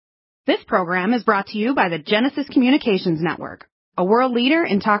This program is brought to you by the Genesis Communications Network, a world leader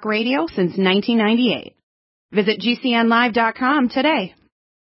in talk radio since 1998. Visit GCNlive.com today.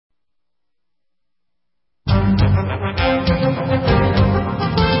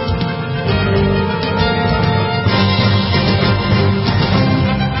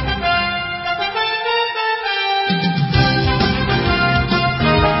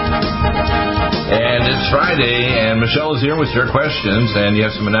 And it's Friday, and Michelle is here with your questions, and you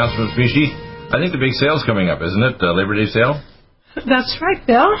have some announcements. I think the big sale's coming up, isn't it? The Labor Day sale? That's right,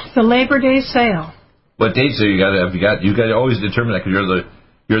 Bill. The Labor Day sale. What dates have you got? You got to always determine that because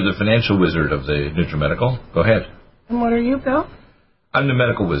you're the financial wizard of the NutriMedical. Go ahead. And what are you, Bill? I'm the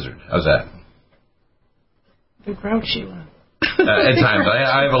medical wizard. How's that? The grouchy one. At times,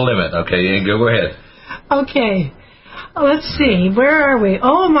 I have a limit. Okay, go ahead. Okay. Let's see, where are we?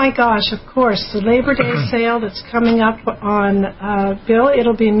 Oh, my gosh, of course, the Labor Day sale that's coming up on, Bill,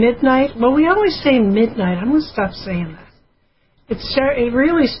 it'll be midnight. Well, we always say midnight. I'm going to stop saying that. It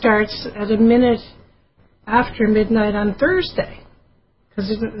really starts at a minute after midnight on Thursday. Because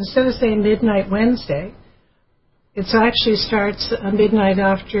instead of saying midnight Wednesday, it actually starts midnight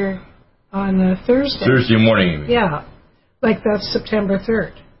after on Thursday. Thursday morning, you mean? Yeah, like that's September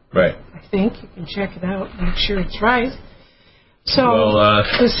 3rd. Right. I think. You can check it out, make sure it's right. So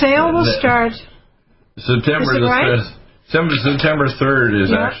the sale will start. September 3rd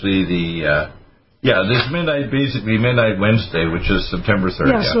is actually this midnight Wednesday, which is September 3rd.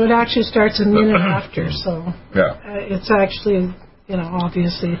 Yeah, so it actually starts a minute after. So it's actually,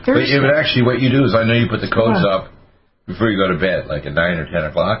 obviously Thursday. But actually, what you do is, I know you put the codes up before you go to bed, like at 9 or 10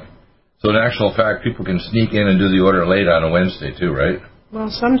 o'clock. So in actual fact, people can sneak in and do the order late on a Wednesday too, right? Well,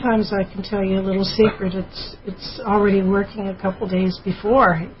 sometimes I can tell you a little secret. It's already working a couple days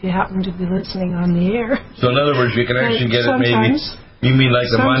before, if you happen to be listening on the air. So in other words, you can actually get it maybe. You mean like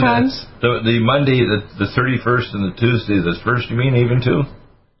the Monday, the 31st, and the Tuesday, the 1st, you mean even too?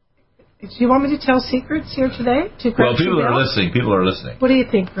 Do you want me to tell secrets here today? Well, people are listening. People are listening. What do you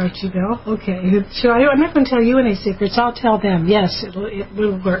think, Grouchy Bill? Okay. I'm not going to tell you any secrets. I'll tell them. Yes, it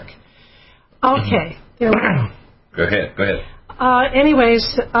will work. Okay. There we go. Go ahead.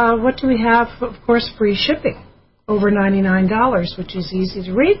 Anyways, what do we have? Of course, free shipping. Over $99, which is easy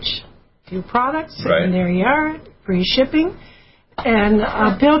to reach. A few products, and there you are. Free shipping. And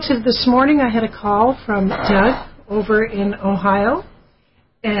Bill, this morning I had a call from Doug over in Ohio.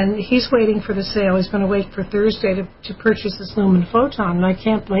 And he's waiting for the sale. He's going to wait for Thursday to purchase this Lumen Photon. And I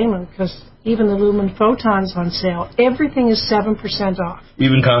can't blame him because even the Lumen Photon's on sale. Everything is 7% off.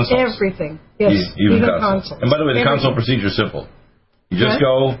 Even consoles? Everything. Yes, even consoles. And by the way, the console procedure is simple. You just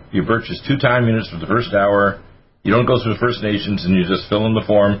go, you purchase 2 time units for the first hour. You don't go through the First Nations, and you just fill in the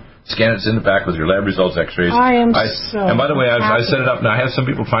form, scan it, send it back with your lab results, x-rays. And by the way, I set it up. Now, I have some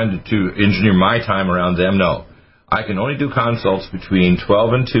people trying to engineer my time around them. No. I can only do consults between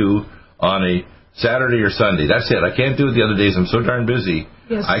 12 and 2 on a Saturday or Sunday. That's it. I can't do it the other days. I'm so darn busy.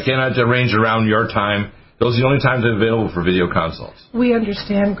 Yes. I cannot arrange around your time. Those are the only times I'm available for video consults. We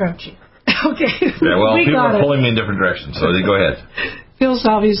understand, Grouchy. Okay. Yeah, well, people are pulling me in different directions, so go ahead. Phil's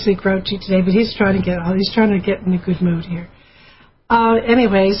obviously grouchy today, but he's trying to get in a good mood here.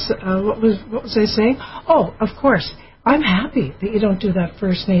 Anyways, what was I saying? Oh, of course. I'm happy that you don't do that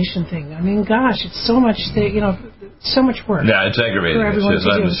First Nation thing. I mean, gosh, it's so much so much work. Yeah, it's aggravating. For everyone to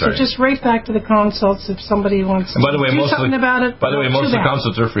do. So just right back to the consults if somebody wants to do something about it. By the way, most of the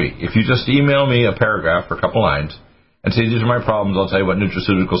consults are free. If you just email me a paragraph or a couple lines and say, these are my problems, I'll tell you what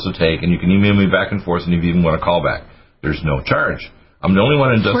nutraceuticals to take, and you can email me back and forth, and if you even want to call back, there's no charge. I'm the only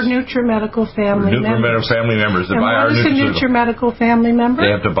one who does... For NutriMedical family members. NutriMedical family members that buy our nutraceuticals. What is a NutriMedical family member?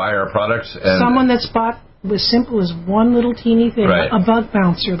 They have to buy our products. And someone that's bought as simple as one little teeny thing, a bug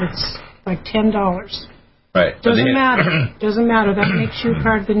bouncer that's like $10. Right. Doesn't matter. Doesn't matter. That makes you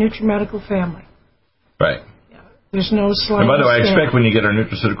part of the NutriMedical family. Right. Yeah. There's no slide. And by the way, I expect when you get our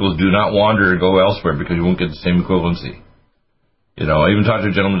nutraceuticals, do not wander and go elsewhere because you won't get the same equivalency. I even talked to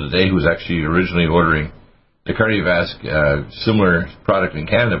a gentleman today who was actually originally ordering the Cardiovasc similar product in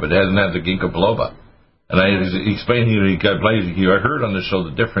Canada, but it hasn't had the ginkgo biloba. And I explained to him, I heard on the show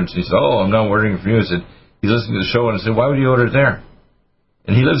the difference. And he said, I'm not ordering it from you. I said, he's listening to the show, and I said, why would you order it there?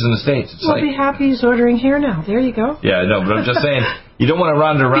 And he lives in the States. We'll be happy he's ordering here now. There you go. Yeah, no, but I'm just saying, you don't want to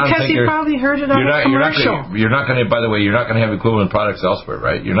run around because he probably heard it on a commercial. You're not going to, by the way, you're not going to have equivalent products elsewhere,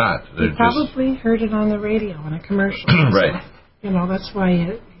 right? You're not. He probably heard it on the radio in a commercial. Right. So, that's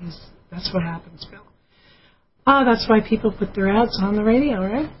why that's what happens, Bill. That's why people put their ads on the radio,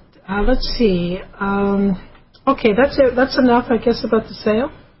 right? Let's see. Okay, that's it. That's enough, I guess, about the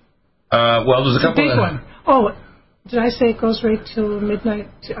sale. Well, there's a couple. Big one. Oh, Did I say it goes right till midnight?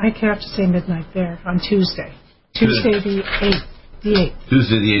 I have to say midnight there on Tuesday. Tuesday the 8th.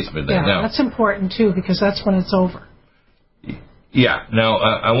 Tuesday the 8th midnight. Yeah, now, that's important, too, because that's when it's over. Yeah. Now,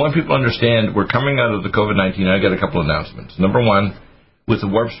 I want people to understand we're coming out of the COVID-19. I got a couple of announcements. Number one, with the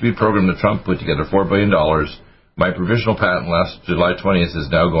Warp Speed program that Trump put together, $4 billion, my provisional patent last July 20th is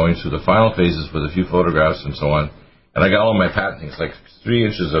now going through the final phases with a few photographs and so on. And I got all my patent things, like 3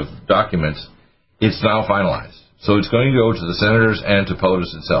 inches of documents. It's now finalized. So it's going to go to the senators and to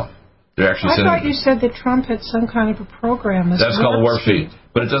POTUS itself. They're actually I thought you said that Trump had some kind of a program. That's called Warp Speed.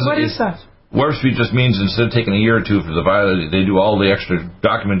 But it doesn't. What is that? Warp Speed just means instead of taking a year or two for the violation, they do all the extra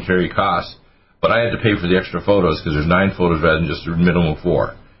documentary costs. But I had to pay for the extra photos because there's 9 photos rather than just a minimum of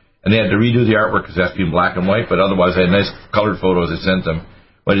 4. And they had to redo the artwork because it has to be in black and white. But otherwise, I had nice colored photos. I sent them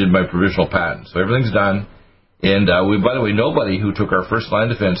when I did my provisional patent. So everything's done. And by the way, nobody who took our first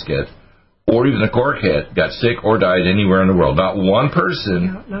line defense kit or even the core kit got sick or died anywhere in the world. Not one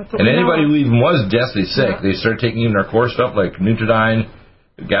person. And anybody who even was deathly sick, they started taking even our core stuff like Nutridyne,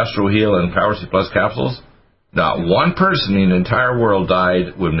 GastroHeal, and Power C Plus capsules. Not one person in the entire world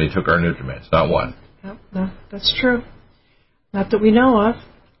died when they took our NutriMeds. Not one. No, that's true. Not that we know of.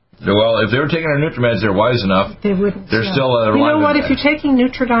 Well, if they were taking our NutriMeds, they're wise enough. They wouldn't. They're still. You know what? If you're taking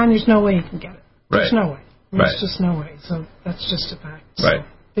Nutridyne, there's no way you can get it. There's right. no way. There's just no way. So that's just a fact. So, right.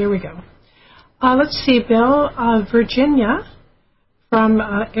 There we go. Let's see, Bill. Virginia from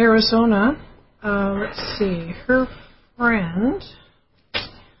Arizona. Let's see. Her friend.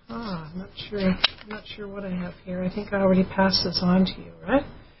 I'm not sure what I have here. I think I already passed this on to you, right?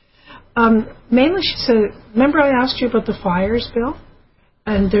 Mainly, she said. Remember, I asked you about the fires, Bill.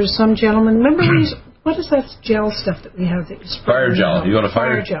 And there's some gentleman. Remember, what is that gel stuff that we have that you spray? Fire gel. You go to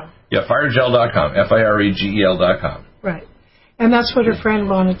FireGel. Yeah, FireGel.com. FireGel.com. Right. And that's what her friend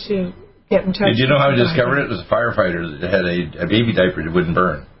wanted to get in touch with. Did you know how he discovered it? It was a firefighter that had a baby diaper that wouldn't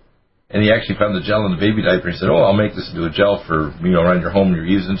burn. And he actually found the gel in the baby diaper. He said, I'll make this into a gel for, around your home, your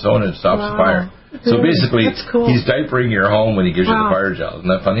eaves and so on, and it stops the fire. So basically, cool. He's diapering your home when he gives you the fire gel.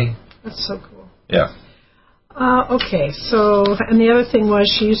 Isn't that funny? That's so cool. Yeah. Okay, so, and the other thing was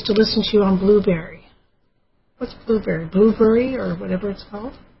she used to listen to you on Blueberry. What's Blueberry? Blueberry or whatever it's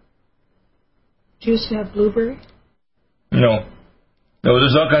called? Did you used to have Blueberry? No,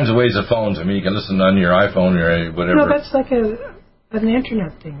 there's all kinds of ways of phones. I mean, you can listen on your iPhone or whatever. No, that's like an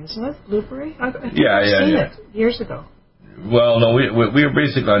internet thing, isn't it? Blueberry? I've seen it years ago. Well, no, we are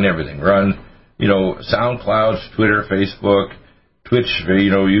basically on everything. We're on, SoundCloud, Twitter, Facebook, Twitch,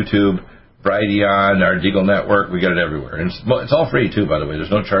 YouTube, Brighteon, our Deagle Network. We got it everywhere. And it's all free, too, by the way.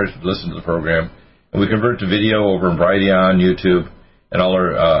 There's no charge to listen to the program. And we convert to video over in Brighteon, YouTube, and all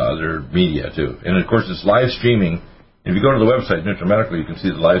our other media, too. And, of course, it's live streaming. If you go to the website, NutriMedical, you can see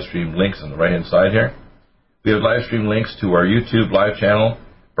the live stream links on the right-hand side here. We have live stream links to our YouTube live channel,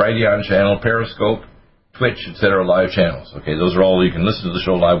 Brighteon channel, Periscope, Twitch, etc. live channels. Okay, those are all, you can listen to the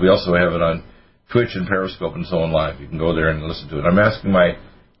show live. We also have it on Twitch and Periscope and so on live. You can go there and listen to it. I'm asking my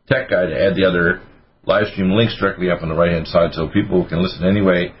tech guy to add the other live stream links directly up on the right-hand side so people can listen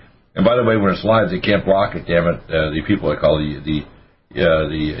anyway. And by the way, when it's live, they can't block it, damn it. The people I call the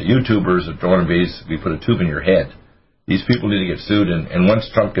YouTubers that want to basically put a tube in your head. These people need to get sued, and once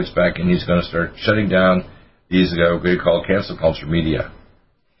Trump gets back in, he's going to start shutting down these what we call cancel culture media.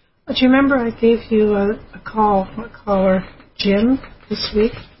 But you remember I gave you a caller, Jim, this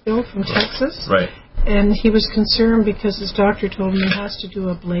week, Bill, from Texas? Right. And he was concerned because his doctor told him he has to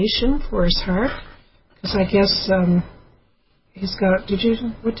do ablation for his heart. Because I guess he's got,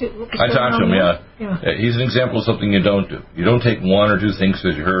 I talked to him, yeah. He's an example of something you don't do. You don't take one or two things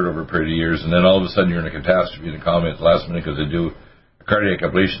because you heard over a period of years, and then all of a sudden you're in a catastrophe and call me at the last minute because they do a cardiac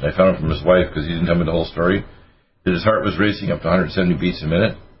ablation. I found it from his wife because he didn't tell me the whole story. That his heart was racing up to 170 beats a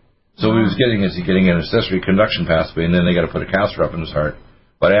minute. So what he was getting is getting an accessory conduction pathway, and then they got to put a catheter up in his heart.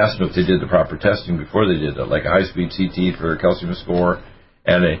 But I asked them if they did the proper testing before they did that, like a high-speed CT for a calcium score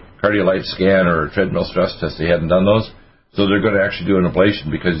and a cardiolite scan or a treadmill stress test. They hadn't done those. So they're going to actually do an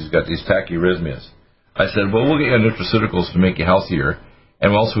ablation because he's got these tachyarrhythmias. I said, well, we'll get you nutraceuticals to make you healthier. And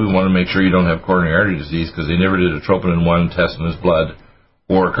also we want to make sure you don't have coronary artery disease because they never did a troponin 1 test in his blood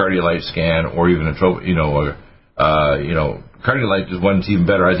or a cardiolite scan or even a cardiolite is one's even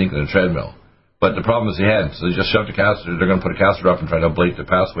better, I think, than a treadmill. But the problem is they hadn't. So they just shoved a catheter. They're going to put a catheter up and try to ablate the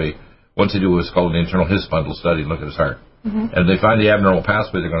pathway. Once they do what's called an internal His bundle study and look at his heart. Mm-hmm. And if they find the abnormal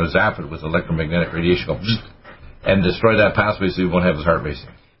pathway, they're going to zap it with electromagnetic radiation and destroy that pathway so he won't have his heart racing.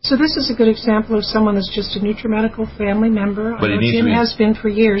 So this is a good example of someone that's just a NutriMedical family member. But Jim has been for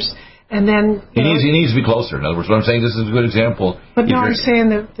years. And then he needs to be closer. In other words, what I'm saying, this is a good example. But no, I'm saying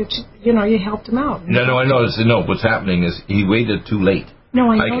that you helped him out. No, I know. No, what's happening is he waited too late.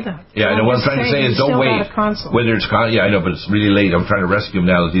 No, I know that. Yeah, I know. What I'm trying to say is don't wait. Whether it's I know, but it's really late. I'm trying to rescue him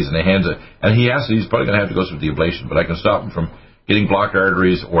now that he's in the hands of, and he's probably going to have to go through the ablation, but I can stop him from getting blocked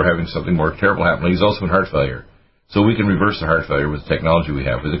arteries or having something more terrible happen. He's also in heart failure. So we can reverse the heart failure with the technology we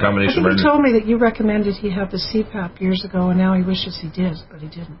have. With the combination I think he told me that you recommended he have the CPAP years ago, and now he wishes he did, but he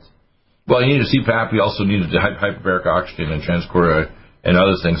didn't. Well, you need a CPAP. You also need hyperbaric oxygen and transcora and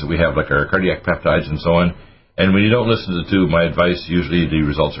other things that we have, like our cardiac peptides and so on. And when you don't listen to the tube, my advice, usually the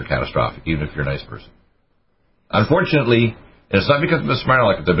results are catastrophic, even if you're a nice person. Unfortunately, and it's not because I'm a smart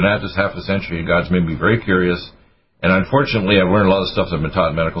aleck, I've been at this half a century, and God's made me very curious. And unfortunately, I've learned a lot of stuff that I've been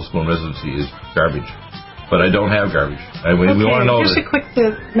taught in medical school and residency is garbage. But I don't have garbage. We want to know. Here's a quick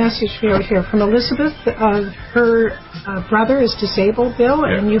message here from Elizabeth. Her brother is disabled, Bill,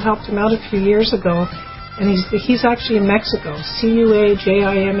 and you helped him out a few years ago. And he's actually in Mexico,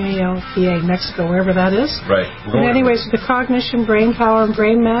 CUAJIMALPA, Mexico, wherever that is. Right. And anyways, the Cognition, Brain Power, and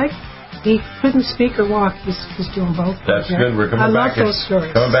Brain Mag, he couldn't speak or walk. He's doing both. That's good. We're coming back. I love those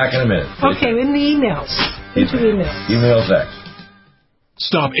stories. Coming back in a minute. Okay, in the emails. Into emails. Emails next.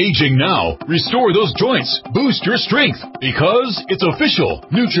 Stop aging now. Restore those joints. Boost your strength. Because it's official.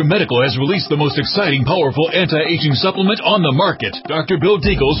 NutriMedical has released the most exciting, powerful anti-aging supplement on the market. Dr. Bill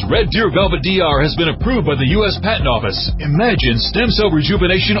Deagle's Red Deer Velvet DR has been approved by the U.S. Patent Office. Imagine stem cell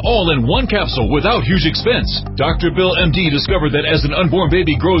rejuvenation all in one capsule without huge expense. Dr. Bill MD discovered that as an unborn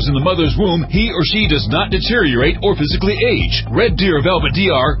baby grows in the mother's womb, he or she does not deteriorate or physically age. Red Deer Velvet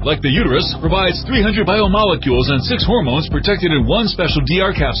DR, like the uterus, provides 300 biomolecules and 6 hormones protected in one special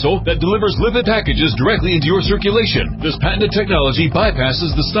DR capsule that delivers lipid packages directly into your circulation. This patented technology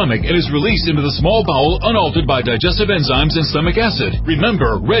bypasses the stomach and is released into the small bowel unaltered by digestive enzymes and stomach acid.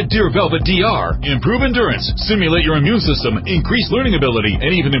 Remember, Red Deer Velvet DR. Improve endurance, stimulate your immune system, increase learning ability,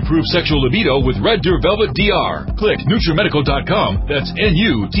 and even improve sexual libido with Red Deer Velvet DR. Click NutriMedical.com, that's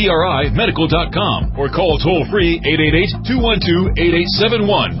NutriMedical.com, or call toll-free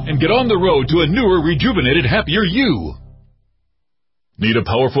 888-212-8871 and get on the road to a newer, rejuvenated, happier you. Need a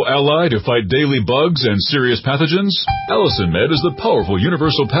powerful ally to fight daily bugs and serious pathogens? Allicin Med is the powerful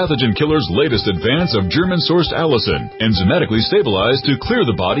universal pathogen killer's latest advance of German-sourced allicin, enzymatically stabilized to clear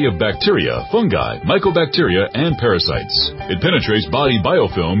the body of bacteria, fungi, mycobacteria, and parasites. It penetrates body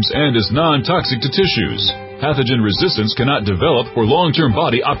biofilms and is non-toxic to tissues. Pathogen resistance cannot develop for long-term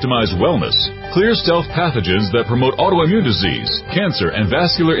body-optimized wellness. Clear stealth pathogens that promote autoimmune disease, cancer, and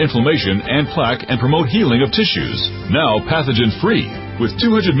vascular inflammation and plaque and promote healing of tissues. Now pathogen-free. With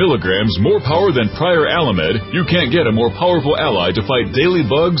 200 milligrams more power than prior Alamed, you can't get a more powerful ally to fight daily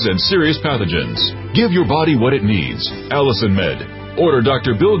bugs and serious pathogens. Give your body what it needs. Allicin Med. Order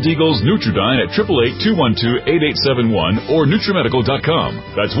Dr. Bill Deagle's Nutridyne at 888-212-8871 or NutriMedical.com.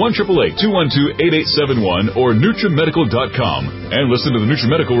 That's 1-888-212-8871 or NutriMedical.com. And listen to the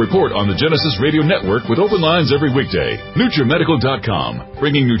NutriMedical Report on the Genesis Radio Network with open lines every weekday. NutriMedical.com,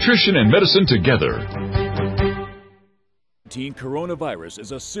 bringing nutrition and medicine together. Coronavirus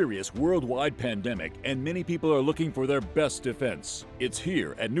is a serious worldwide pandemic, and many people are looking for their best defense. It's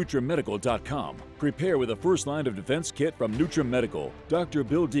here at NutriMedical.com. Prepare with a first line of defense kit from NutriMedical. Dr.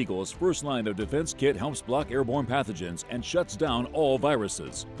 Bill Deagle's first line of defense kit helps block airborne pathogens and shuts down all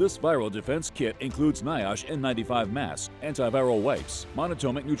viruses. This viral defense kit includes NIOSH N95 masks, antiviral wipes,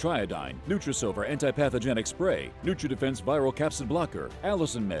 monotomic Nutriodine, Nutrisilver antipathogenic spray, NutriDefense viral capsid blocker,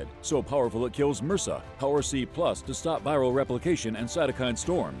 Allicin Med, so powerful it kills MRSA, Power C Plus to stop viral replication and cytokine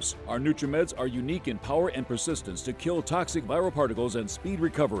storms. Our NutriMeds are unique in power and persistence to kill toxic viral particles and speed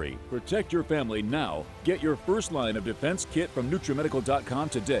recovery. Protect your family now. Get your first line of defense kit from NutriMedical.com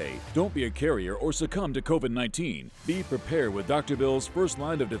today. Don't be a carrier or succumb to COVID-19. Be prepared with Dr. Bill's first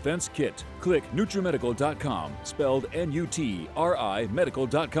line of defense kit. Click NutriMedical.com, spelled N-U-T-R-I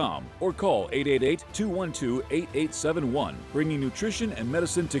Medical.com, or call 888-212-8871, bringing nutrition and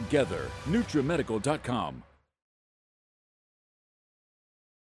medicine together. NutriMedical.com.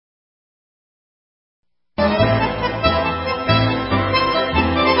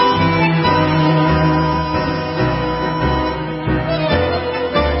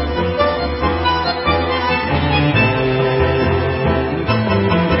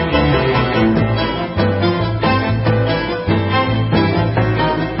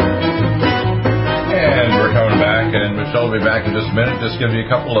 I'll be back in just a minute. Just give you a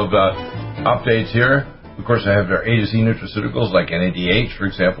couple of updates here. Of course, I have our A to Z nutraceuticals like NADH, for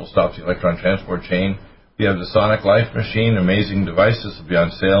example, stops the electron transport chain. We have the Sonic Life Machine, amazing device. This will be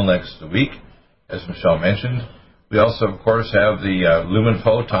on sale next week, as Michelle mentioned. We also, of course, have the Lumen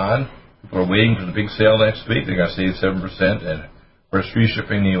Photon, People are waiting for the big sale next week. They're going to save 7%, and for free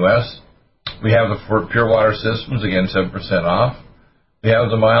shipping in the U.S. We have the Pure Water systems, again, 7% off. We have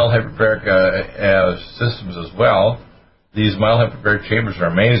the mild hyperbaric systems as well. These mild hyperbaric chambers are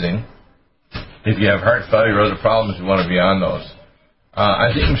amazing. If you have heart failure or other problems, you want to be on those.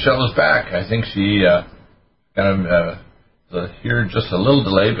 I think Michelle is back. I think she here just a little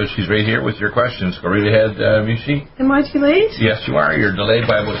delayed, but she's right here with your questions. Go right ahead, Michi. Am I too late? Yes, you are. You're delayed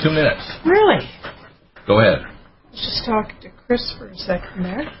by about 2 minutes. Really? Go ahead. I was just talking to Chris for a second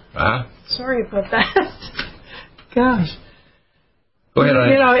there. Uh-huh. Sorry about that. Gosh. Go ahead.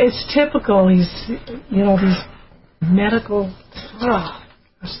 It's typical. These medical.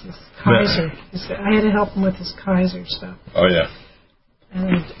 This Kaiser. I had to help him with his Kaiser stuff. Oh, yeah. And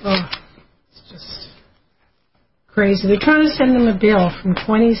it's just crazy. They're trying to send him a bill from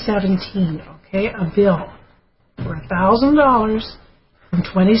 2017, okay? A bill for $1,000 from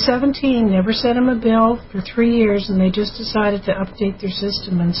 2017. Never sent him a bill for 3 years, and they just decided to update their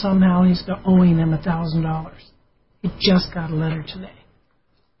system, and somehow he's owing them $1,000. He just got a letter today.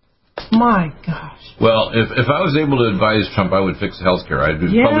 My gosh. Well, if I was able to advise Trump, I would fix the health care.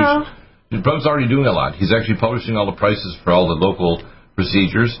 Trump's already doing a lot. He's actually publishing all the prices for all the local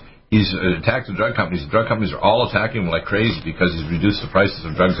procedures. He's attacked the drug companies. The drug companies are all attacking him like crazy because he's reduced the prices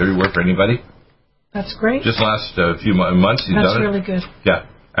of drugs everywhere for anybody. That's great. Just last few months he's done it. That's really good. Yeah.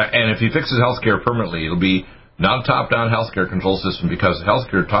 And if he fixes health care permanently, it'll be not a top-down health care control system, because the health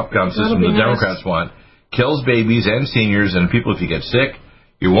care top-down system the Democrats want kills babies and seniors and people if you get sick.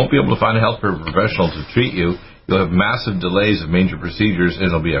 You won't be able to find a health care professional to treat you. You'll have massive delays of major procedures, and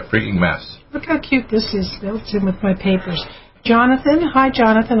it'll be a freaking mess. Look how cute this is built in with my papers. Jonathan, hi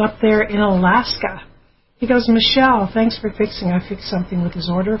Jonathan, up there in Alaska. He goes, Michelle, thanks for fixing. I fixed something with his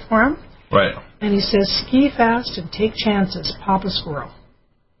order for him. Right. And he says, ski fast and take chances, Papa Squirrel.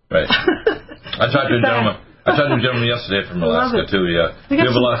 Right. I talked to a gentleman yesterday from Alaska, too. Yeah. We have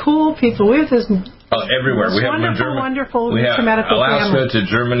some cool people. We have this everywhere. We have wonderful we have NutriMedical Alaska family.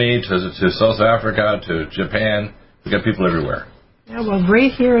 to Germany to South Africa to Japan. We got people everywhere. Yeah, well, right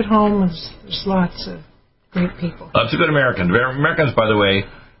here at home, there's lots of great people. It's a good American. Americans, by the way,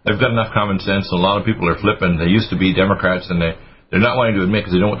 they've got enough common sense. A lot of people are flipping. They used to be Democrats, and they're not wanting to admit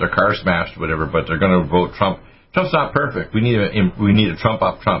because they don't want their car smashed or whatever, but they're going to vote Trump. Trump's not perfect. We need a Trump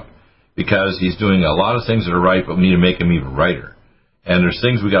up Trump, because he's doing a lot of things that are right, but we need to make him even righter. And there's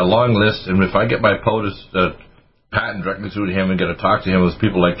things, we got a long list, and if I get my POTUS patent directly through to him and get to talk to him with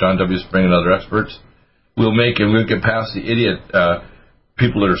people like John W. Spring and other experts, we'll get past the idiot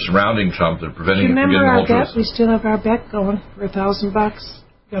people that are surrounding Trump that are preventing him from getting the whole truth. Remember our bet? We still have our bet going for $1,000.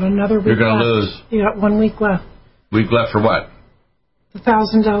 Got another week. You're going to lose. You got 1 week left. Week left for what? The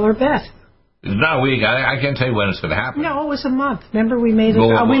 $1,000 bet. It's not a week. I can't tell you when it's going to happen. No, it was a month. Remember, we made it.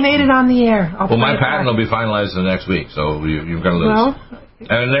 We made it on the air. My patent will be finalized the next week, so you're going to lose. Well,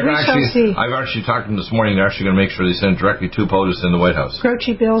 and they're I've actually talked to them this morning. They're actually going to make sure they send it directly to POTUS in the White House.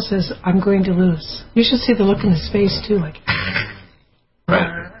 Croce Bill says, I'm going to lose. You should see the look in his face, too. Like,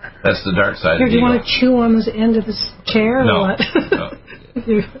 right. That's the dark side. Here, do you want to chew on this end of this chair? No. Or what? No.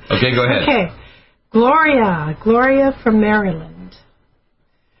 Okay, go ahead. Okay. Gloria from Maryland.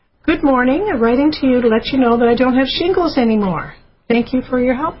 Good morning. I'm writing to you to let you know that I don't have shingles anymore. Thank you for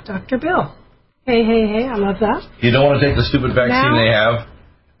your help, Dr. Bill. Hey, I love that. You don't want to take the stupid vaccine they have.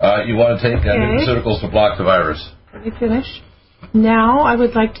 You want to take nutraceuticals to block the virus. Let me finish. Now I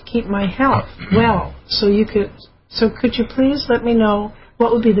would like to keep my health well. So could you please let me know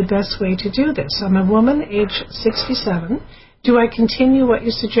what would be the best way to do this? I'm a woman, age 67. Do I continue what you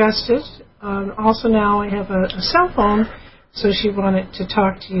suggested? Also now I have a cell phone. So she wanted to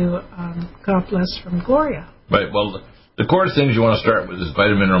talk to you, God bless, from Gloria. Right. Well, the core things you want to start with is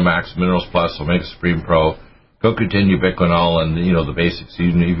Vitamin Mineral Max, Minerals Plus, Omega Supreme Pro, CoQ10, Ubiquinol, and, the basics.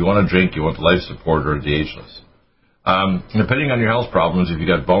 If you want to drink, you want the life support or the ageless. Depending on your health problems, if you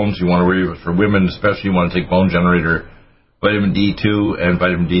got bones, you want to worry. For women especially, you want to take Bone Generator, Vitamin D2, and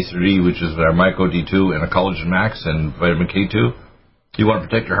Vitamin D3, which is our Myco D2, and a Collagen Max, and Vitamin K2. You want to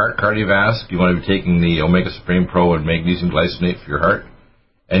protect your heart, cardiovascular. You want to be taking the Omega Supreme Pro and magnesium glycinate for your heart.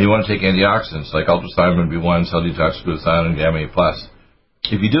 And you want to take antioxidants like ultrathymine B1, cell detox, glutathione, and gamma A+.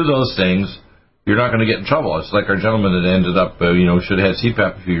 If you do those things, you're not going to get in trouble. It's like our gentleman that ended up, should have had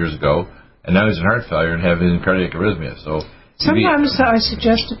CPAP a few years ago, and now he's in heart failure and having cardiac arrhythmia. So sometimes I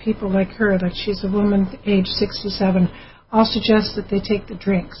suggest to people like her, like she's a woman, age 67, I'll suggest that they take the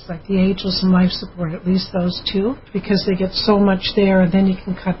drinks, like the Ageless and Life Support, at least those two, because they get so much there, and then you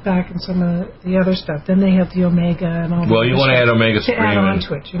can cut back on some of the other stuff. Then they have the Omega and all that. Well, you want to add Omega Supreme. To add on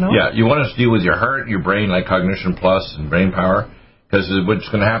to it, Yeah, you want to deal with your heart, your brain, like Cognition Plus and Brain Power, Because what's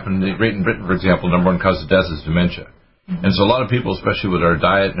going to happen in Great Britain, for example, number one cause of death is dementia. Mm-hmm. And so a lot of people, especially with our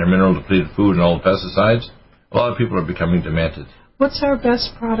diet and our mineral-depleted food and all the pesticides, a lot of people are becoming demented. What's our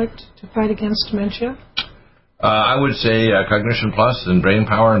best product to fight against dementia? I would say Cognition Plus and Brain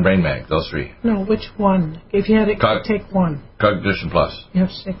Power and Brain Mag, those three. No, which one? If you had to take one. Cognition Plus. You have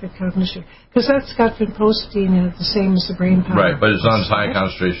to take the Cognition. Because that's got vinpocetine in it, the same as the Brain Power. Right, but it's not as high a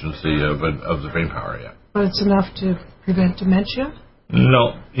concentration as of the Brain Power, yeah. But it's enough to prevent dementia?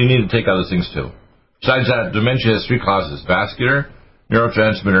 No, you need to take other things too. Besides that, dementia has three causes: vascular,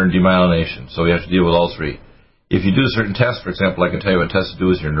 neurotransmitter, and demyelination. So we have to deal with all three. If you do a certain test, for example, I can tell you what test to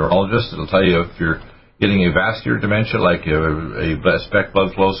do as your neurologist. It'll tell you if you're getting a vascular dementia, like a SPECT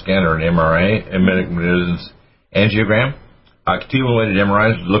blood flow scan or an MRI, a angiogram. A continuum-weighted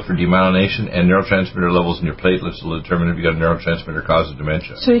MRI to look for demyelination, and neurotransmitter levels in your platelets will determine if you got a neurotransmitter cause of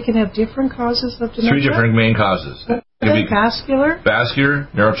dementia. So you can have different causes of dementia? Three different main causes. Vascular? Vascular,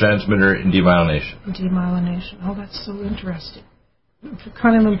 neurotransmitter, and demyelination. Demyelination. Oh, that's so interesting. It's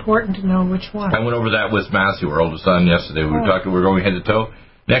kind of important to know which one. I went over that with Matthew, our oldest son, yesterday. We were going head to toe.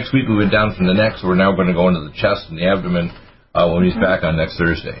 Next week we went down from the neck, so we're now going to go into the chest and the abdomen when he's back on next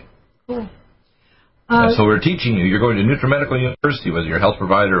Thursday. Cool. So we're teaching you. You're going to NutriMedical University, whether you're a health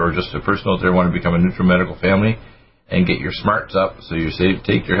provider or just a person out there want to become a NutriMedical family and get your smarts up so you're safe,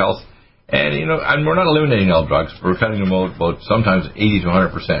 take your health. And, and we're not eliminating all drugs. We're cutting them out about sometimes 80 to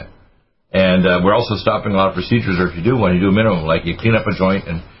 100%. And we're also stopping a lot of procedures, or if you do one, you do a minimum, like you clean up a joint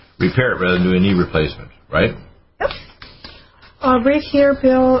and repair it rather than do a knee replacement, right? Yep. Right here,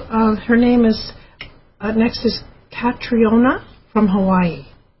 Bill, her name is, next is Catriona from Hawaii.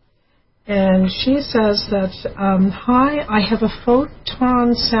 And she says that, hi, I have a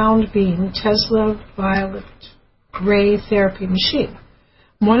photon sound beam Tesla violet ray therapy machine.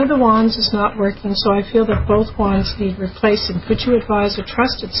 One of the wands is not working, so I feel that both wands need replacing. Could you advise a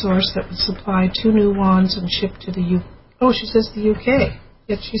trusted source that would supply 2 new wands and ship to the UK? Oh, she says the UK,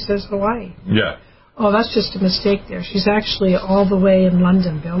 yet she says Hawaii. Yeah. Oh, that's just a mistake there. She's actually all the way in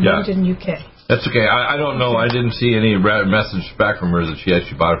London, Bill. Yeah. London, UK. That's okay. I don't know. I didn't see any message back from her that she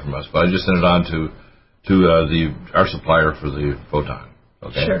actually bought it from us, but I just sent it on to our supplier for the photon.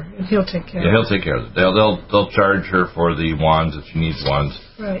 Okay. Sure, and he'll take care. Yeah, he'll take care of it. They'll charge her for the wands if she needs wands.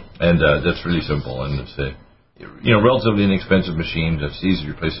 Right. And that's really simple, and it's a relatively inexpensive machine. That's easy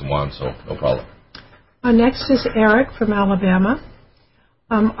to replace some wands, so no problem. Next is Eric from Alabama.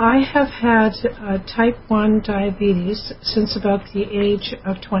 I have had type 1 diabetes since about the age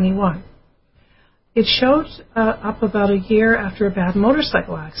of 21. It showed up about a year after a bad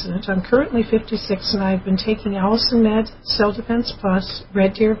motorcycle accident. I'm currently 56, and I've been taking Allison Med, Cell Defense Plus,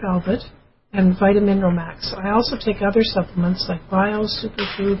 Red Deer Velvet, and Vitamin Max. I also take other supplements like Bio,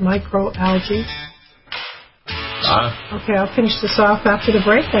 Superfood, Micro, Algae. Okay, I'll finish this off after the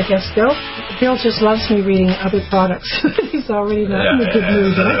break, I guess, Bill. Bill just loves me reading other products. He's already not in a good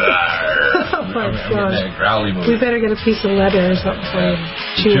mood, right? Oh, my God. We better get a piece of leather or something for you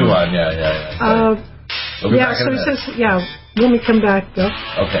to chew on. Yeah. We'll so he says, when we come back, Bill.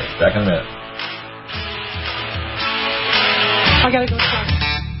 Okay, back in a minute. I got to go talk.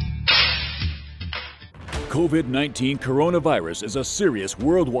 COVID-19 coronavirus is a serious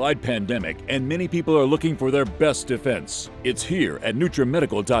worldwide pandemic, and many people are looking for their best defense. It's here at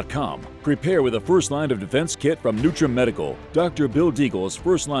NutriMedical.com. Prepare with a first line of defense kit from NutriMedical. Dr. Bill Deagle's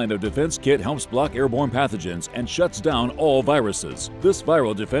first line of defense kit helps block airborne pathogens and shuts down all viruses. This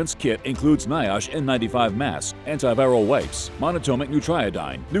viral defense kit includes NIOSH N95 mask, antiviral wipes, monatomic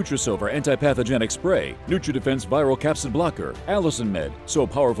Nutriodine, Nutrisilver antipathogenic spray, NutriDefense viral capsid blocker, Allison Med, so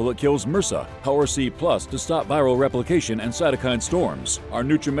powerful it kills MRSA, Power C Plus to stop viral replication and cytokine storms. Our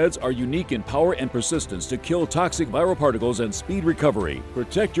NutriMeds are unique in power and persistence to kill toxic viral particles and speed recovery.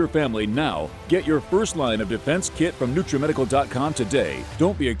 Protect your family now. Get your first line of defense kit from NutriMedical.com today.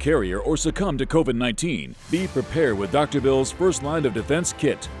 Don't be a carrier or succumb to COVID-19. Be prepared with Dr. Bill's first line of defense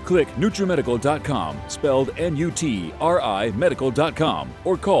kit. Click NutriMedical.com, spelled N-U-T-R-I medical.com,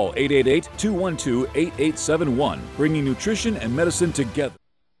 or call 888-212-8871, bringing nutrition and medicine together.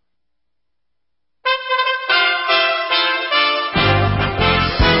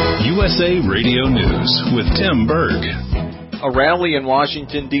 USA Radio News with Tim Berg. A rally in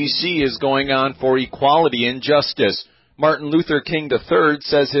Washington, D.C. is going on for equality and justice. Martin Luther King III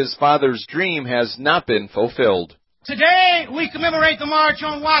says his father's dream has not been fulfilled. Today, we commemorate the March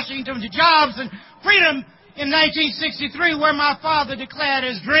on Washington to Jobs and Freedom in 1963, where my father declared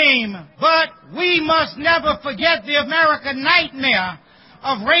his dream. But we must never forget the American nightmare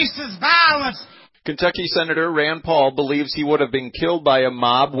of racist violence Kentucky Senator Rand Paul believes he would have been killed by a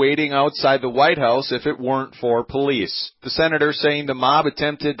mob waiting outside the White House if it weren't for police. The senator saying the mob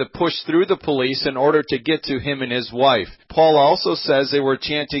attempted to push through the police in order to get to him and his wife. Paul also says they were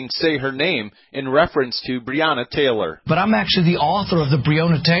chanting "Say her name" in reference to Breonna Taylor. But I'm actually the author of the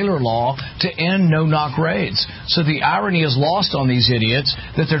Breonna Taylor law to end no-knock raids. So the irony is lost on these idiots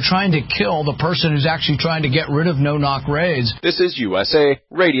that they're trying to kill the person who's actually trying to get rid of no-knock raids. This is USA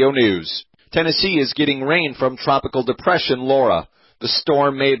Radio News. Tennessee is getting rain from Tropical Depression Laura. The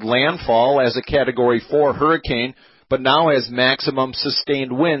storm made landfall as a Category 4 hurricane, but now has maximum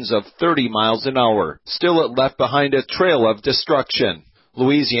sustained winds of 30 miles an hour. Still, it left behind a trail of destruction.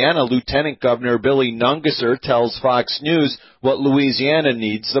 Louisiana Lieutenant Governor Billy Nungesser tells Fox News what Louisiana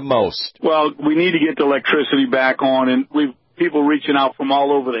needs the most. Well, we need to get the electricity back on, and we've people reaching out from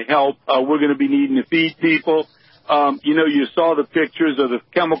all over to help. We're going to be needing to feed people. You saw the pictures of the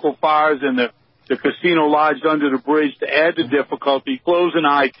chemical fires and the casino lodged under the bridge to add to difficulty, closing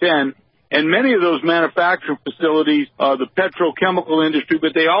I-10. And many of those manufacturing facilities, the petrochemical industry,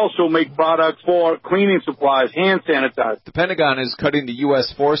 but they also make products for cleaning supplies, hand sanitizer. The Pentagon is cutting the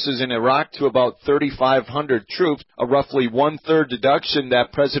U.S. forces in Iraq to about 3,500 troops, a roughly one-third deduction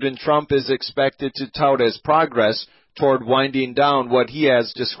that President Trump is expected to tout as progress toward winding down what he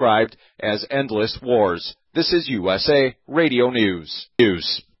has described as endless wars. This is USA Radio News.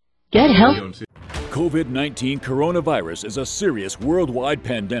 Get help. COVID-19 coronavirus is a serious worldwide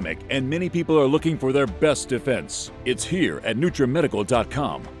pandemic, and many people are looking for their best defense. It's here at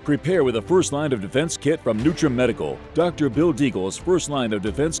NutriMedical.com. Prepare with a first line of defense kit from NutriMedical. Dr. Bill Deagle's first line of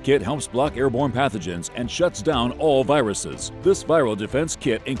defense kit helps block airborne pathogens and shuts down all viruses. This viral defense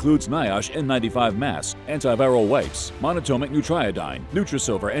kit includes NIOSH N95 mask, antiviral wipes, monatomic Nutriodine,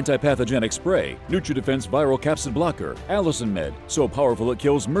 Nutrisilver antipathogenic spray, NutriDefense viral capsid blocker, Allison Med, so powerful it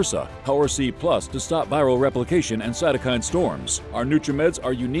kills MRSA, Power C Plus to stop viral replication and cytokine storms. Our NutriMeds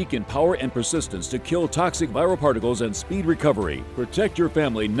are unique in power and persistence to kill toxic viral particles and speed recovery. Protect your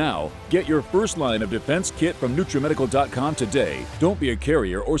family now. Get your first line of defense kit from NutriMedical.com today. Don't be a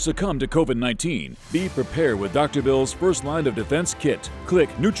carrier or succumb to COVID-19. Be prepared with Dr. Bill's first line of defense kit. Click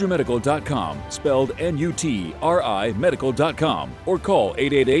NutriMedical.com, spelled N-U-T-R-I Medical.com, or call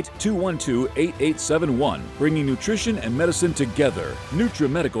 888-212-8871, bringing nutrition and medicine together.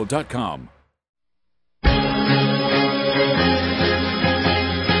 NutriMedical.com.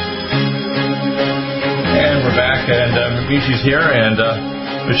 And we're back, and Mishi's here, and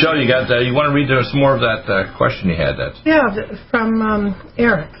Michelle, you want to read some more of that question you had? Yeah, from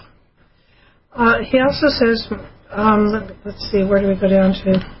Eric. He also says, let's see, where do we go down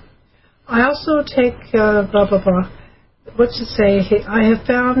to? I also take blah blah blah. What's it say? I have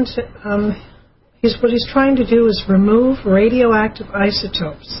found what he's trying to do is remove radioactive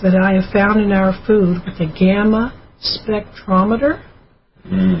isotopes that I have found in our food with a gamma spectrometer.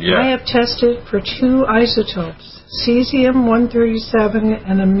 Yeah. I have tested for 2 isotopes, cesium-137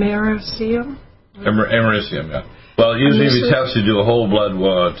 and americium. Americium, yeah. Well, usually we test, you do a whole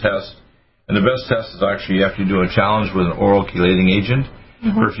blood test, and the best test is actually you have to do a challenge with an oral chelating agent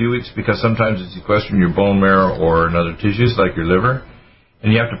for a few weeks, because sometimes it's sequestered in your bone marrow or in other tissues like your liver,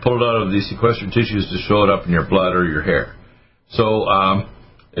 and you have to pull it out of these sequestered tissues to show it up in your blood or your hair. So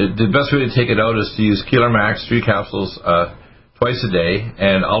the best way to take it out is to use Keeler Max 3 capsules twice a day,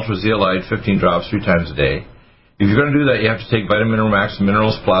 and Ultrazeolite 15 drops 3 times a day. If you're going to do that, you have to take Vitamin Max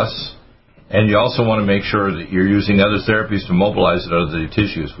Minerals Plus, and you also want to make sure that you're using other therapies to mobilize it out of the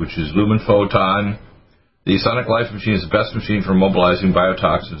tissues, which is Lumen Photon. The Sonic Life machine is the best machine for mobilizing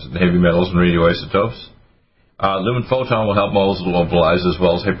biotoxins and heavy metals and radioisotopes. Lumen Photon will help mobilize as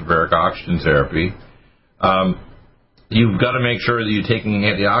well as hyperbaric oxygen therapy. You've got to make sure that you're taking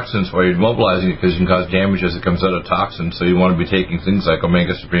antioxidants while you're mobilizing it, because you can cause damage as it comes out of toxins. So you want to be taking things like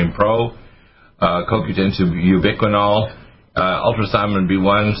Omega Supreme Pro, CoQ10 ubiquinol, ultrathymine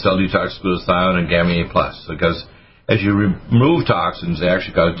B1, cell detox glutathione, and gamma A+. Because as you remove toxins, they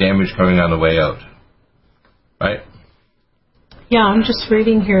actually cause damage coming on the way out. Right? Yeah, I'm just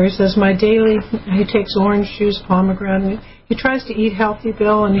reading here. He says, he takes orange juice, pomegranate. He tries to eat healthy,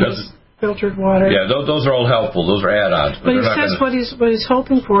 Bill, and he's filtered water. Yeah, those are all helpful. Those are add-ons. But he says what he's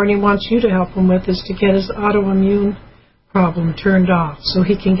hoping for, and he wants you to help him with, is to get his autoimmune problem turned off, so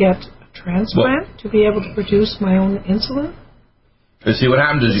he can get a transplant to be able to produce my own insulin. See, what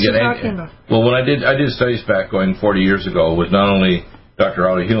happens is you get... Well, when I did studies back going 40 years ago with not only Dr.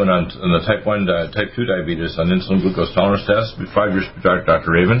 Ollie Hewen on the type 1, type 2 diabetes on insulin glucose tolerance tests, 5 years before Dr.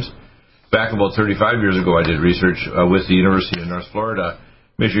 Ravens. Back about 35 years ago, I did research with the University of North Florida,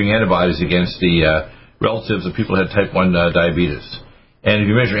 measuring antibodies against the relatives of people who had type 1 diabetes. And if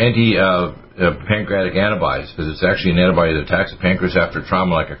you measure anti-pancreatic antibodies, because it's actually an antibody that attacks the pancreas after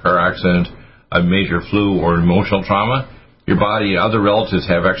trauma, like a car accident, a major flu, or emotional trauma, your body, other relatives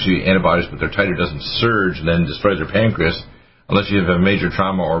have actually antibodies, but their titer doesn't surge and then destroy their pancreas unless you have a major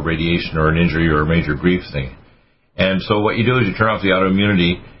trauma or radiation or an injury or a major grief thing. And so what you do is you turn off the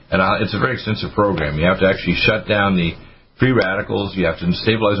autoimmunity, and it's a very extensive program. You have to actually shut down the free radicals. You have to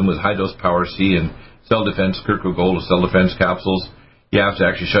stabilize them with high-dose power C and cell defense, Kirkwood Gold cell defense capsules. You have to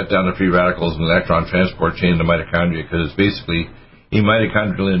actually shut down the free radicals and the electron transport chain in the mitochondria, because it's basically a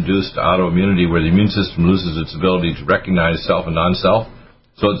mitochondrial-induced autoimmunity where the immune system loses its ability to recognize self and non-self.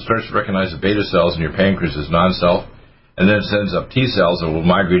 So it starts to recognize the beta cells in your pancreas as non-self, and then it sends up T cells that will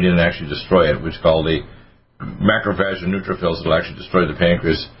migrate in and actually destroy it, which is called the macrophage and neutrophils that will actually destroy the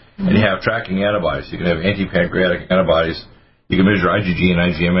pancreas. And you have tracking antibodies. You can have anti-pancreatic antibodies. You can measure IgG and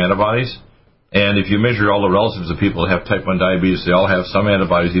IgM antibodies. And if you measure all the relatives of people that have type 1 diabetes, they all have some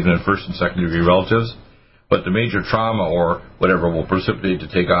antibodies, even in first and second degree relatives. But the major trauma or whatever will precipitate to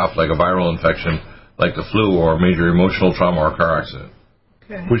take off, like a viral infection, like the flu, or a major emotional trauma or car accident,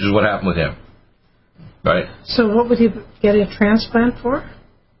 which is what happened with him. Right? So what would he get a transplant for?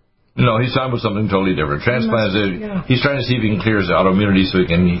 No, he's talking about something totally different. Transplant is he's trying to see if he can clear his autoimmunity so he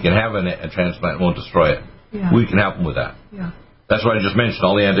can have a transplant and won't destroy it. Yeah. We can help him with that. Yeah. That's what I just mentioned,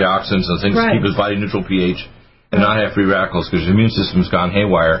 all the antioxidants and things to keep his body neutral pH and not have free radicals, because the immune system's gone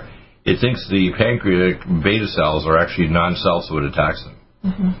haywire. It thinks the pancreatic beta cells are actually non-self, so it attacks them.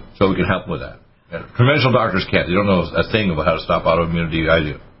 Mm-hmm. So we can help with that. Conventional doctors can't. They don't know a thing about how to stop autoimmunity. I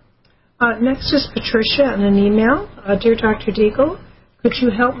do. Next is Patricia in an email. Dear Dr. Deagle, could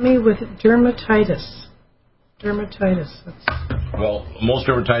you help me with dermatitis? Well, most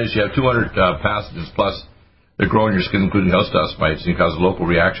dermatitis, you have 200 pathogens plus that grow in your skin, including house dust mites, and you cause a local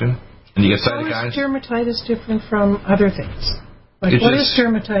reaction. And you get cytokines. How is dermatitis different from other things? Like, what is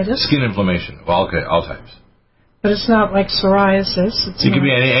dermatitis? Skin inflammation of all types. But it's not like psoriasis. It can be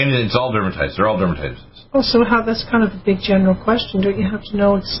anything. It's all dermatitis. They're all dermatitis. Oh, so that's kind of a big general question. Don't you have to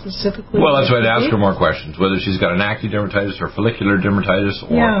know specifically? Well, that's why I'd ask her more questions, whether she's got an acne dermatitis or follicular dermatitis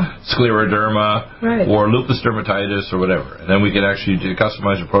or scleroderma or lupus dermatitis or whatever. And then we can actually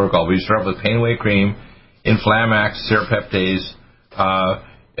customize the protocol. We start with pain away cream, Inflamax, serapeptase,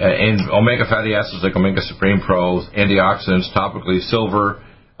 and omega fatty acids like Omega Supreme Pro, antioxidants, topically silver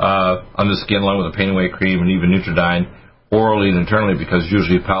on the skin along with the pain away cream, and even Nutridyne orally and internally, because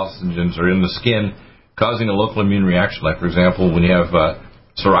usually pathogens are in the skin causing a local immune reaction. Like, for example, when you have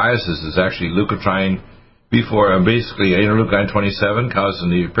psoriasis, it's actually leukotriene basically interleukin 27 causing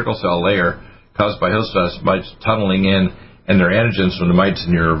the prickle cell layer caused by host dust mites tunneling in, and their antigens from the mites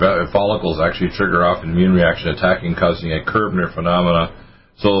in your follicles actually trigger off an immune reaction attacking, causing a Koebner phenomena.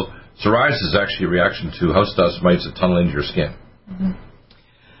 So psoriasis is actually a reaction to house dust mites that tunnel into your skin. Mm-hmm.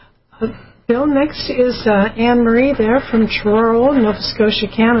 Bill, next is Anne-Marie there from Truro, Nova Scotia,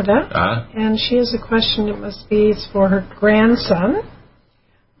 Canada. And she has a question. It's for her grandson.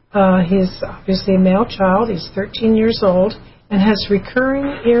 He's obviously a male child. He's 13 years old and has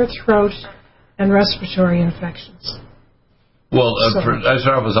recurring ear, throat, and respiratory infections. Well, I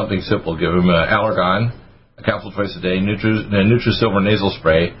start off with something simple. Give him Allergon, a capsule twice a day, NutriSilver nasal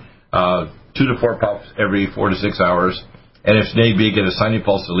spray, 2 to 4 puffs every 4 to 6 hours. And if need be, get a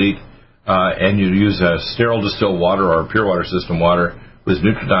Sinupulse Elite, and you use a sterile distilled water or pure water system water with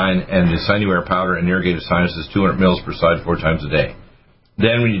Nutridyne and the Sinuair powder and irrigated sinuses, 200 mils per side 4 times a day.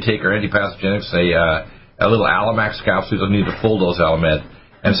 Then when you take our antipathogenics, say a little Alamax capsule, you don't need the full dose Alamed,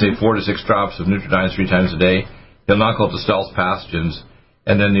 and say 4 to 6 drops of Nutridyne 3 times a day, he'll knock out the stealth pathogens.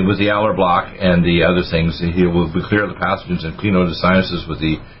 And then with the Aller Block and the other things, he will clear the pathogens and clean out the sinuses with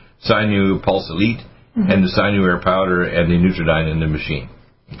the Sinupulse Elite and the Sinuair powder and the Nutridyne in the machine.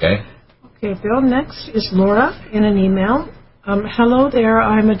 Okay? Okay, Bill. Next is Laura in an email. Hello there.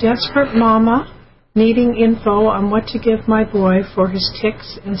 I'm a desperate mama needing info on what to give my boy for his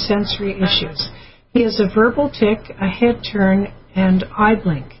tics and sensory issues. He has a verbal tic, a head turn, and eye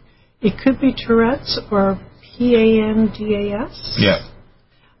blink. It could be Tourette's or PANDAS. Yeah.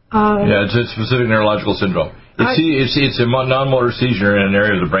 It's a specific neurological syndrome. It's a non-motor seizure in an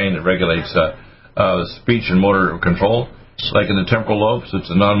area of the brain that regulates speech and motor control, like in the temporal lobe. So it's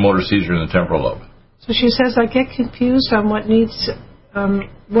a non-motor seizure in the temporal lobe. So she says, I get confused on what needs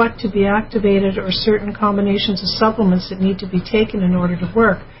what to be activated or certain combinations of supplements that need to be taken in order to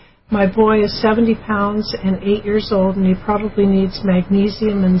work. My boy is 70 pounds and 8 years old, and he probably needs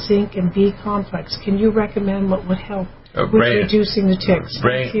magnesium and zinc and B complex. Can you recommend what would help with reducing the ticks.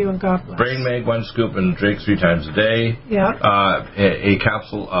 Thank you, and God bless. Brain Mag, 1 scoop and drink 3 times a day. Yeah. A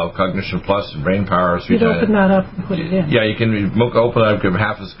capsule of Cognition Plus and Brain Power 3 times. You'd open that up and put it in. Yeah, you can open it up, give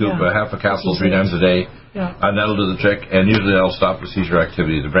half a scoop, half a capsule 3 times a day. Yeah. And that'll do the trick. And usually that'll stop the seizure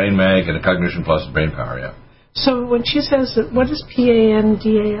activity. The Brain Mag and the Cognition Plus and Brain Power, yeah. So when she says, what is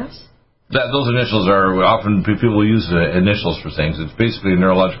PANDAS? Those initials are often, people use initials for things. It's basically a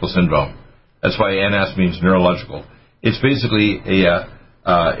neurological syndrome. That's why NS means neurological. It's basically a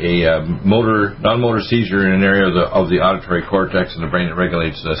non-motor seizure in an area of the auditory cortex in the brain that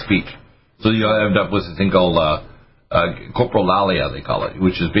regulates speech. So you end up with a thing called coprolalia, they call it,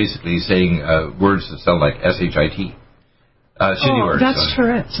 which is basically saying words that sound like S-H-I-T. Shitty words. That's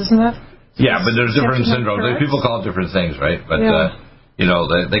Tourette's, isn't that? Yeah, but there's different syndromes. People call it different things, right? But,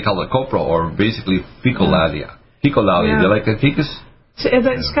 they call it copro, or basically fecolalia. Fecolalia. Do you like that, fecus?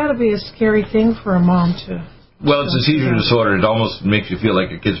 It's got to be a scary thing for a mom to... Well, it's a seizure disorder. It almost makes you feel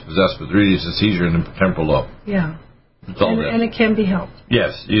like a kid's possessed, but really it's a seizure in the temporal lobe. Yeah. And it can be helped.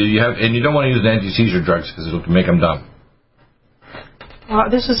 Yes. You don't want to use anti-seizure drugs because it'll make them dumb.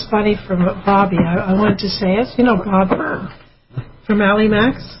 This is funny from Bobby. I wanted to say it. You know Bobby from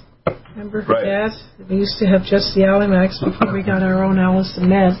Allimax? Remember her dad? We used to have just the Allimax before we got our own Allison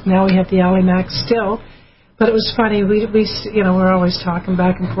Med. Now we have the Allimax still. But it was funny. We're always talking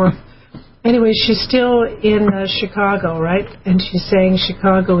back and forth. Anyway, she's still in Chicago, right? And she's saying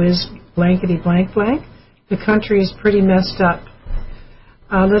Chicago is blankety blank blank. The country is pretty messed up.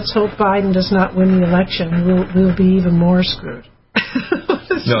 Let's hope Biden does not win the election. We'll be even more screwed.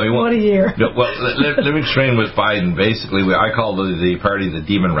 No, he won't. What a year. No, well, let me explain with Biden. Basically, I call the party the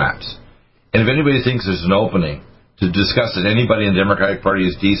Demon Rats. And if anybody thinks there's an opening to discuss that anybody in the Democratic Party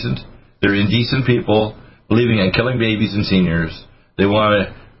is decent, they're indecent people believing in killing babies and seniors. They want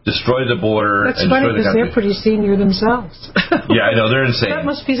to destroy the border. That's funny because they're pretty senior themselves. Yeah, I know, they're insane. That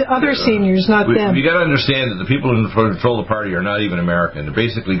must be other seniors, not them. You got to understand that the people who control the party are not even American. They're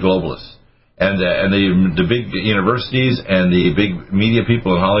basically globalists, and the big universities and the big media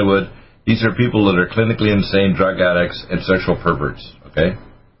people in Hollywood. These are people that are clinically insane, drug addicts, and sexual perverts. Okay.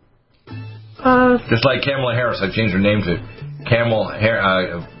 Just like Kamala Harris, I changed her name to Kamala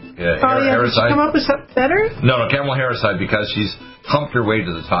Harris. Did she come up with something better? No, Kamala Harris because she's humped her way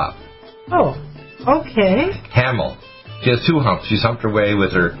to the top. Oh, okay. Camel. She has 2 humps. She's humped her way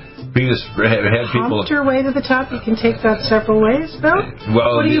with her previous head people. Humped her way to the top? You can take that several ways, Bill?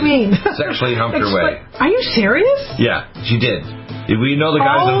 Well, what do you mean? Sexually humped her way. Are you serious? Yeah, she did. We know the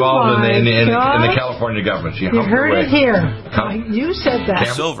guys involved in the California government. She humped her way. You heard it here. You said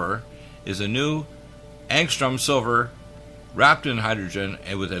that. Silver is a new angstrom silver wrapped in hydrogen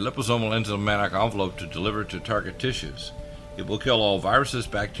and with a liposomal enzymatic envelope to deliver to target tissues. It will kill all viruses,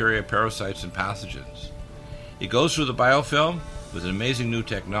 bacteria, parasites, and pathogens. It goes through the biofilm with an amazing new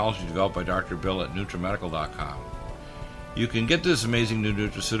technology developed by Dr. Bill at NutriMedical.com. You can get this amazing new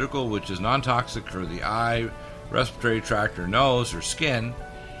nutraceutical, which is non-toxic for the eye, respiratory tract, or nose, or skin,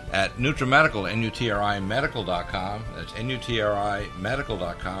 at NutriMedical, NutriMedical.com. That's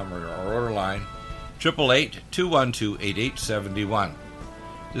NutriMedical.com, or our order line 888-212-8871.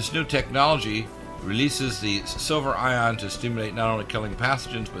 This new technology releases the silver ion to stimulate not only killing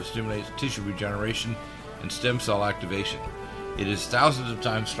pathogens, but stimulates tissue regeneration and stem cell activation. It is thousands of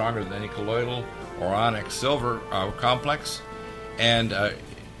times stronger than any colloidal or onyx silver complex, and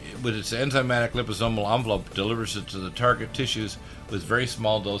with its enzymatic liposomal envelope, delivers it to the target tissues with very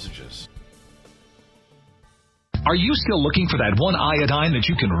small dosages. Are you still looking for that one iodine that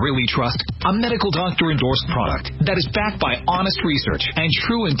you can really trust? A medical doctor-endorsed product that is backed by honest research and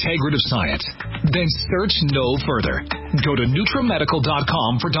true integrative science? Then search no further. Go to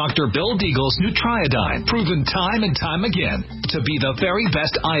NutriMedical.com for Dr. Bill Deagle's Nutriodine, proven time and time again to be the very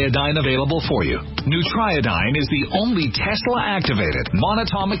best iodine available for you. Nutriodine is the only Tesla-activated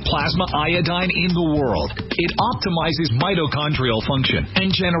monatomic plasma iodine in the world. It optimizes mitochondrial function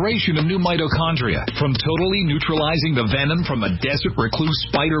and generation of new mitochondria from totally neutralizing the venom from a desert recluse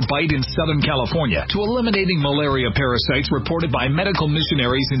spider bite in Southern California to eliminating malaria parasites reported by medical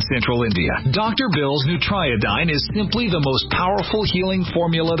missionaries in Central India. Dr. Bill's Nutriodine is simply the most powerful healing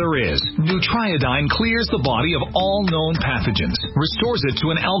formula there is. Nutriodine clears the body of all known pathogens, restores it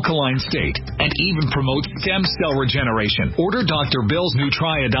to an alkaline state, and even promotes stem cell regeneration. Order Dr. Bill's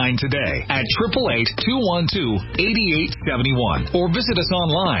Nutriodine today at 888-212-8871 or visit us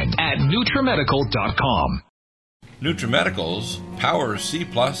online at NutriMedical.com. NutriMedical's Power C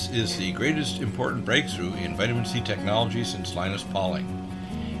Plus is the greatest important breakthrough in vitamin C technology since Linus Pauling.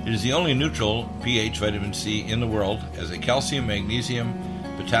 It is the only neutral pH vitamin C in the world as a calcium, magnesium,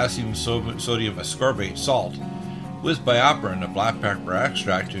 potassium, sodium ascorbate salt with BioPerine, a black pepper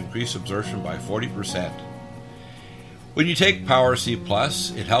extract, to increase absorption by 40%. When you take Power C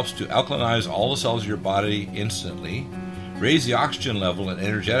Plus, it helps to alkalinize all the cells of your body instantly, raise the oxygen level and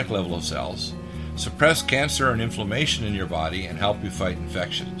energetic level of cells, suppress cancer and inflammation in your body, and help you fight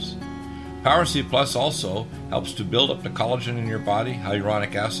infections. Power C Plus also helps to build up the collagen in your body,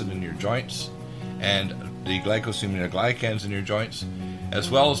 hyaluronic acid in your joints, and the glycosaminoglycans in your joints, as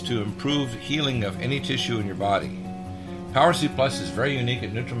well as to improve healing of any tissue in your body. Power C Plus is very unique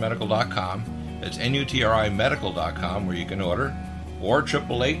at NutriMedical.com. It's NutriMedical.com where you can order, or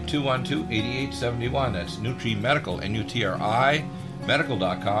 888-212-8871. That's NutriMedical, NUTRI,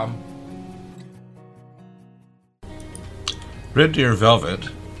 medical.com. Red Deer Velvet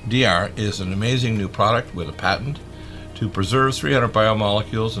DR is an amazing new product with a patent to preserve 300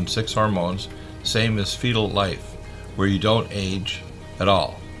 biomolecules and 6 hormones, same as fetal life, where you don't age at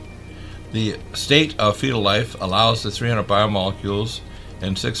all. The state of fetal life allows the 300 biomolecules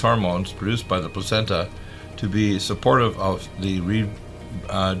and 6 hormones produced by the placenta to be supportive of the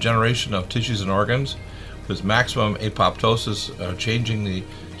regeneration of tissues and organs, with maximum apoptosis, changing the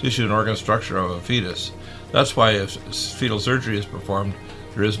tissue and organ structure of a fetus. That's why if fetal surgery is performed,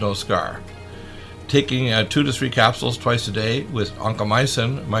 there is no scar. Taking 2 to 3 capsules twice a day with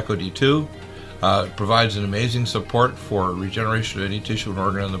oncomycin, myco-D2, provides an amazing support for regeneration of any tissue and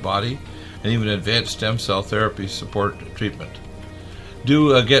organ in the body, and even advanced stem cell therapy support treatment.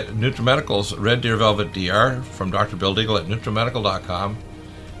 Do get NutriMedical's Red Deer Velvet DR from Dr. Bill Deagle at NutriMedical.com,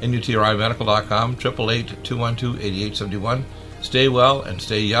 NutriMedical.com, 888-212-8871. Stay well and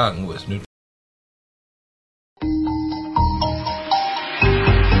stay young with NutriMedical.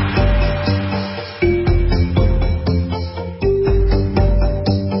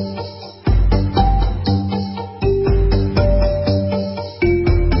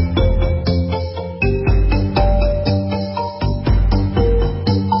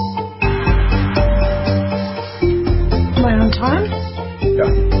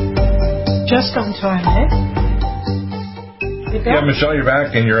 Just on time, eh? Yeah, Michelle, you're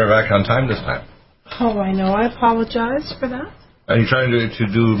back, and you're back on time this time. Oh, I know. I apologize for that. Are you trying to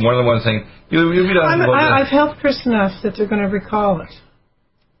do more than one thing? You'll be done. I've helped Chris enough that they're going to recall it.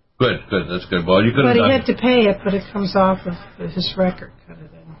 Good. That's good. Well, you could have done. But he had to pay it, but it comes off of his record. Cut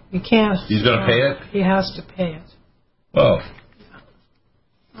it in. You can't. He's going to pay it? He has to pay it. Oh.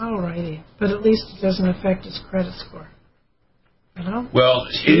 All righty. But at least it doesn't affect his credit score. You know? Well,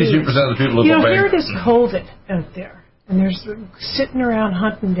 83% of the people will pay. Here it is COVID out there, and they're sitting around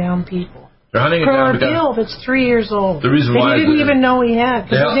hunting down people. They're hunting it for down a bill that's 3 years old. The reason why he didn't even know he had,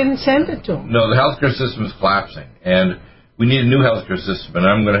 because he didn't send it to him. No, the healthcare system is collapsing, and we need a new healthcare system, and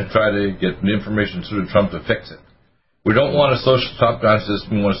I'm going to try to get information through Trump to fix it. We don't want a social top-down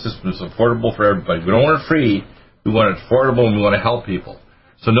system. We want a system that's affordable for everybody. We don't want it free. We want it affordable, and we want to help people.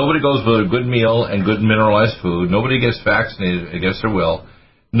 So nobody goes with a good meal and good mineralized food. Nobody gets vaccinated against their will.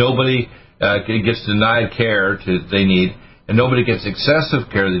 Nobody gets denied care they need, and nobody gets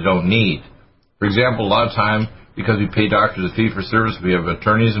excessive care they don't need. For example, a lot of time, because we pay doctors a fee for service, we have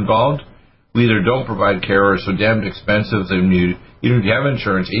attorneys involved. We either don't provide care or it's so damned expensive that even if you have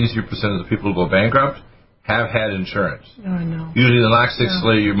insurance, 83% of the people who go bankrupt have had insurance. Oh, I know. Usually in the last 6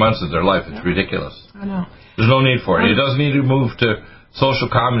 months of their life. It's ridiculous. I know. There's no need for it. It doesn't need to move to social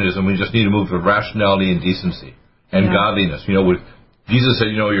communism. We just need to move to rationality and decency and godliness. Jesus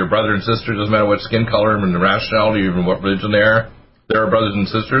said, your brother and sister, doesn't matter what skin color and the rationality, even what religion they are brothers and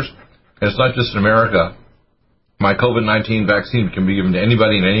sisters. And it's not just in America. My COVID-19 vaccine can be given to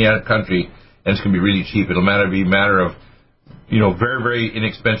anybody in any country, and it's going to be really cheap. It'll be a matter of, very, very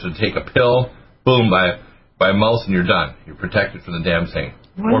inexpensive. Take a pill, boom, by a mouth, and you're done. You're protected from the damn thing.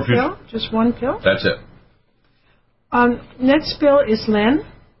 One pill? Just one pill? That's it. Next bill is Len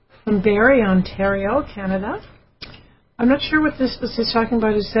from Barrie, Ontario, Canada. I'm not sure what this is talking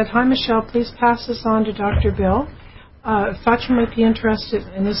about. He said, "Hi, Michelle, please pass this on to Dr. Bill. Thought you might be interested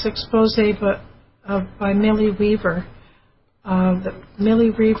in this expose by Millie Weaver.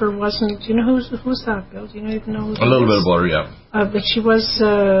 Millie Weaver wasn't... Do you know who's that, Bill? Do you even know who that is? A little bit about her, yeah. But she was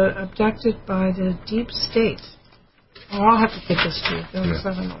abducted by the deep state. Oh, I'll have to get this to you, Bill, because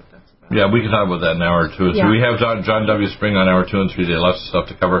I don't know what that's about. Yeah, we can talk about that in hour 2 and 3. We have John W. Spring on hour 2 and 3 today. Lots of stuff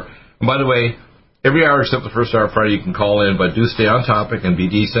to cover. And by the way, every hour except the first hour Friday you can call in, but do stay on topic and be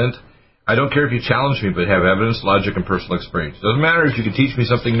decent. I don't care if you challenge me, but have evidence, logic, and personal experience. Doesn't matter if you can teach me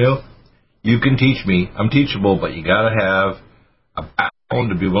something new. You can teach me. I'm teachable, but you got to have a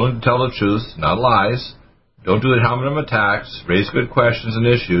backbone to be willing to tell the truth, not lies. Don't do it helmet attacks. Raise good questions and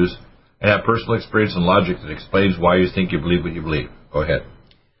issues, and have personal experience and logic that explains why you think you believe what you believe. Go ahead.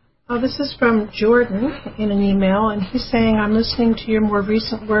 This is from Jordan in an email, and he's saying, I'm listening to your more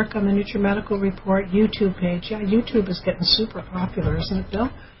recent work on the NutriMedical Report YouTube page. Yeah, YouTube is getting super popular, isn't it, Bill?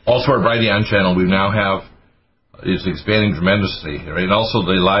 Also, our Brighteon channel, we now have, is expanding tremendously, right? And also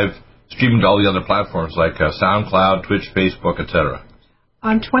the live streaming to all the other platforms like SoundCloud, Twitch, Facebook, etc.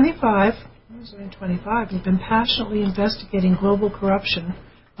 I'm 25. I've been passionately investigating global corruption,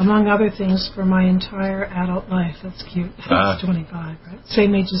 among other things, for my entire adult life. That's cute. That's 25, right?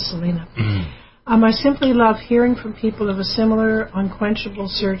 Same age as Selena. I simply love hearing from people of a similar, unquenchable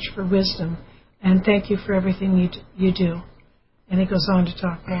search for wisdom, and thank you for everything you do. And he goes on to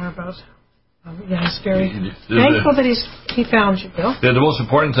talk more about, he's very thankful that he found you, Bill. Yeah, the most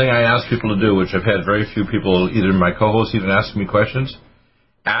important thing I ask people to do, which I've had very few people, either my co-hosts even asking me questions,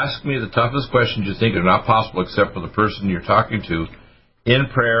 ask me the toughest questions you think are not possible except for the person you're talking to, in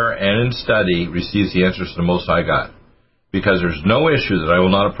prayer and in study, receives the answers to the Most High God. Because there's no issue that I will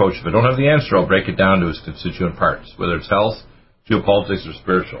not approach. If I don't have the answer, I'll break it down to its constituent parts, whether it's health, geopolitics, or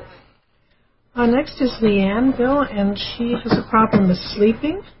spiritual. Next is Leanne, Bill, and she has a problem with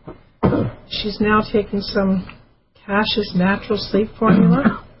sleeping. She's now taking some Cash's natural sleep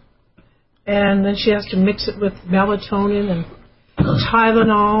formula, and then she has to mix it with melatonin and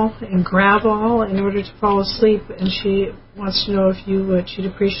Tylenol and Gravol in order to fall asleep, and she wants to know if you would, she'd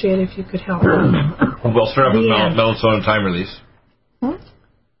appreciate it if you could help her. We'll start with melatonin time release.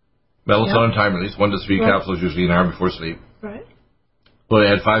 Melatonin time release, 1 to 3 capsules usually an hour before sleep. Right. We'll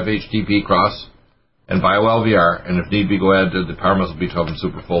add 5-HTP cross and BioLVR, and if need be, go add the Power Muscle B12 and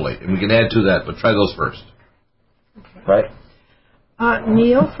Superfolate. And we can add to that, but try those first. Okay. Right.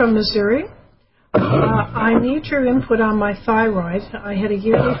 Neil from Missouri. I need your input on my thyroid. I had a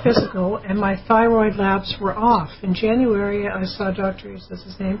yearly physical, and my thyroid labs were off. In January, I saw a doctor, that's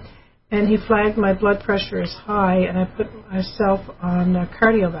his name, and he flagged my blood pressure as high, and I put myself on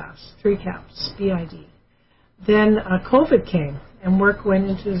Cardiovas, 3 caps, BID. Then COVID came, and work went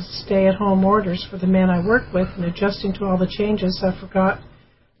into stay-at-home orders for the man I work with, and adjusting to all the changes, I forgot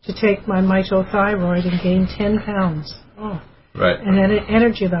to take my mitothyroid and gained 10 pounds. Oh. Right. And then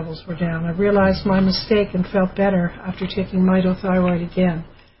energy levels were down. I realized my mistake and felt better after taking mitothyroid again.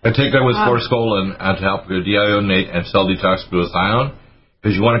 I take that with forskolin to help deionate and cell detox glutathione,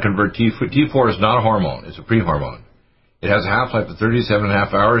 because you want to convert T4. T4 is not a hormone. It's a pre-hormone. It has a half-life of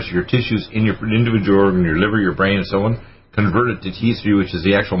 37.5 hours. Your tissues in your individual organ, your liver, your brain, and so on, convert it to T3, which is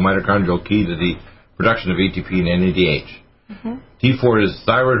the actual mitochondrial key to the production of ATP and NADH. T4 is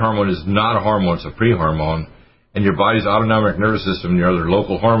thyroid hormone, is not a hormone. It's a pre-hormone. And your body's autonomic nervous system and your other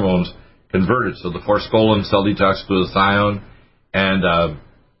local hormones convert it. So the forskolin, cell detox glutathione, and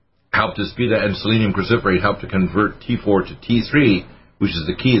help to speed that, and selenium cruciferate help to convert T4 to T3, which is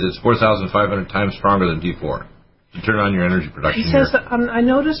the key that's 4,500 times stronger than T4 to turn on your energy production. He says, I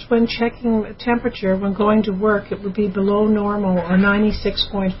noticed when checking temperature when going to work, it would be below normal or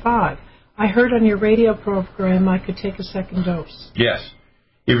 96.5. I heard on your radio program I could take a second dose. Yes.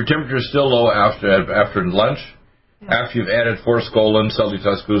 If your temperature is still low after lunch, after you've added forskolin, cell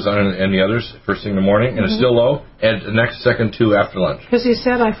detox glutathione, and the others first thing in the morning, and it's still low, add the next second 2 after lunch. Because he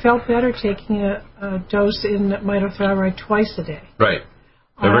said I felt better taking a dose in mitothyroid twice a day. Right.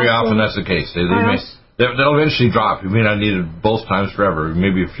 Very often that's the case. They'll eventually drop. You may not need it both times forever,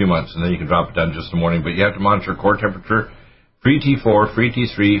 maybe a few months, and then you can drop it down just in the morning. But you have to monitor core temperature, free T4, free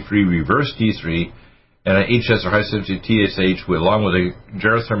T3, free reverse T3, and an HS or high-sensitivity TSH along with a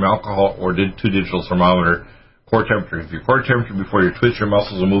gerotherm alcohol or 2-digital thermometer core temperature. If your core temperature before you twitch your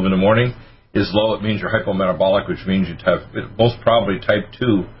muscles and move in the morning is low, it means you're hypometabolic, which means you have most probably type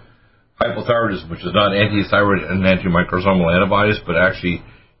 2 hypothyroidism, which is not anti-thyroid and antimicrosomal antibodies, but actually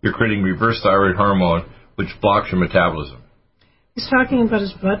you're creating reverse thyroid hormone, which blocks your metabolism. He's talking about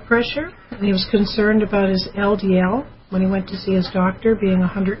his blood pressure, and he was concerned about his LDL when he went to see his doctor being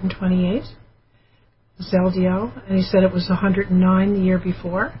 128. His LDL, and he said it was 109 the year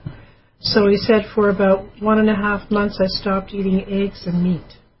before. So he said for about 1.5 months I stopped eating eggs and meat.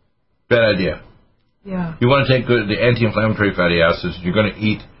 Bad idea. Yeah. You want to take the anti-inflammatory fatty acids. You're going to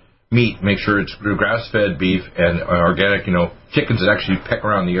eat meat. Make sure it's grass-fed beef and organic. Chickens that actually peck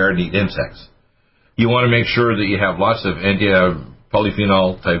around the yard and eat insects. You want to make sure that you have lots of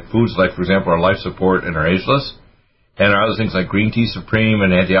polyphenol type foods, like for example our life support and our ageless, and our other things like green tea supreme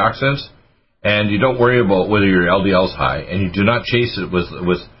and antioxidants. And you don't worry about whether your LDL is high, and you do not chase it with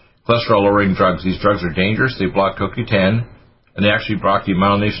cholesterol-lowering drugs. These drugs are dangerous. They block CoQ10, and they actually block the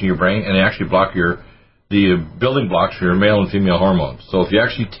myelination of your brain, and they actually block the building blocks for your male and female hormones. So if you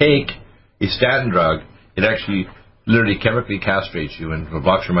actually take a statin drug, it actually literally chemically castrates you and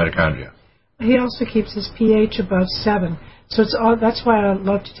blocks your mitochondria. He also keeps his pH above 7. So it's all. That's why I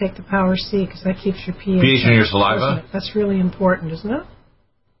love to take the Power C, because that keeps your pH in your saliva. That's really important, isn't it?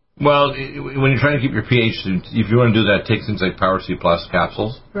 Well, when you're trying to keep your pH, if you want to do that, take things like Power C Plus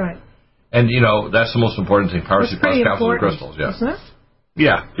capsules. Right. And, that's the most important thing, Power C Plus capsules and crystals. Yeah. Isn't it?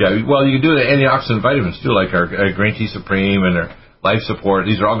 Yeah. Well, you can do the antioxidant vitamins, too, like our Green Tea Supreme and our Life Support.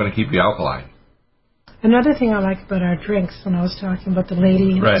 These are all going to keep you alkaline. Another thing I like about our drinks, when I was talking about the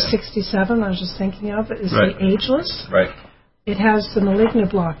lady 67, I was just thinking of, is the Ageless. Right. It has the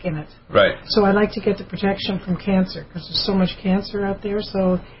malignant block in it. Right. So I like to get the protection from cancer, because there's so much cancer out there.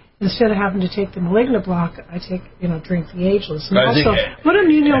 So instead of having to take the malignant block, I drink the Ageless. And also, what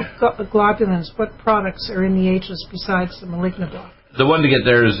immunoglobulins, what products are in the Ageless besides the malignant block? The one to get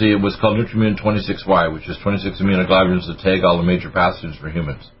there is what's called NutriMune 26Y, which is 26 immunoglobulins that tag all the major pathogens for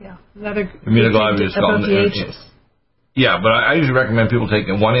humans. Yeah, another immunoglobulins about the Ageless. Yeah, but I usually recommend people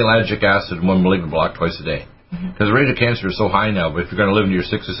taking 1 ellagic acid and 1 malignant block twice a day. Because the rate of cancer is so high now, but if you're going to live into your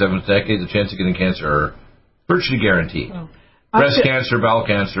 6th or 7th decade, the chance of getting cancer are virtually guaranteed. Oh. Breast cancer, bowel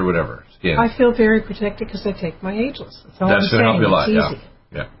cancer, whatever. Skin. I feel very protected because I take my Ageless. That's all That's going to help you a lot,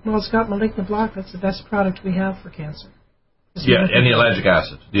 yeah. Well, it's got malignant block. That's the best product we have for cancer. And the ellagic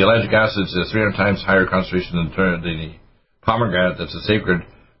acid. The ellagic acid is a 300 times higher concentration than the pomegranate. That's a sacred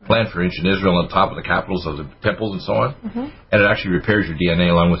plant for ancient Israel on top of the capitals of the temples and so on. And it actually repairs your DNA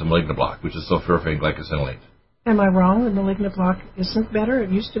along with the malignant block, which is sulforaphane glycosylate. Am I wrong? The malignant block isn't better?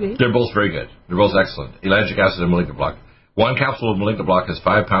 It used to be. They're both very good. They're both excellent. Ellagic acid and malignant block. 1 capsule of malignant block has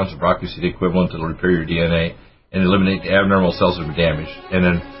 5 pounds of broccoli seed equivalent to repair your DNA and eliminate the abnormal cells that are damaged, and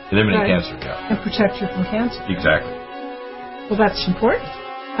then eliminate cancer. Yeah. And protect you from cancer. Exactly. Well, that's important.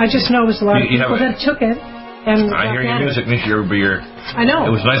 I just know there's a lot of people that took it. And I hear your music, Nick. I know.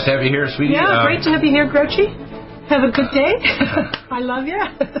 It was nice to have you here, sweetie. Yeah, great to have you here, Grouchy. Have a good day. I love you.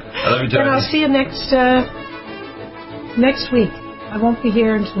 I love you too. And I'll see you next week. I won't be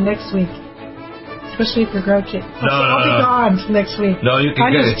here until next week. Especially for Grouchy. I'll be gone next week. No, you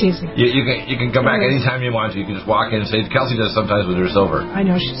can. I'm just teasing. You can come back anytime you want to. You can just walk in and say, Kelsey does sometimes with her silver. I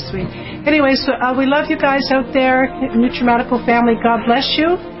know, she's sweet. Anyway, so we love you guys out there, NutriMedical family. God bless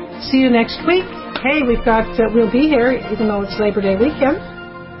you. See you next week. Hey, we've got, we'll be here, even though it's Labor Day weekend.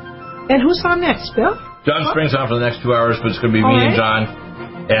 And who's on next, Bill? John Spring's on for the next 2 hours, but it's going to be me and John.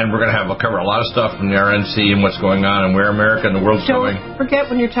 And we're going to cover a lot of stuff from the RNC and what's going on and where America and the world's going. Don't forget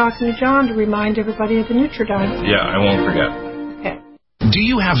when you're talking to John to remind everybody of the NutriDime. Yeah, I won't forget. Do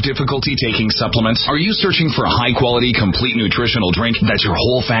you have difficulty taking supplements? Are you searching for a high-quality, complete nutritional drink that your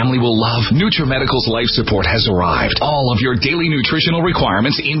whole family will love? NutriMedical's Life Support has arrived. All of your daily nutritional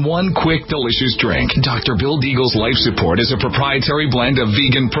requirements in one quick, delicious drink. Dr. Bill Deagle's Life Support is a proprietary blend of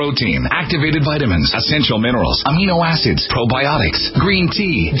vegan protein, activated vitamins, essential minerals, amino acids, probiotics, green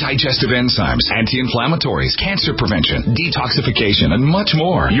tea, digestive enzymes, anti-inflammatories, cancer prevention, detoxification, and much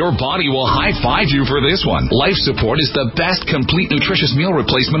more. Your body will high-five you for this one. Life Support is the best complete nutritious meal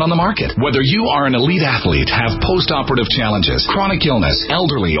replacement on the market. Whether you are an elite athlete, have post-operative challenges, chronic illness,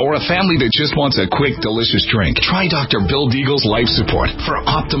 elderly, or a family that just wants a quick, delicious drink, try Dr. Bill Deagle's Life Support for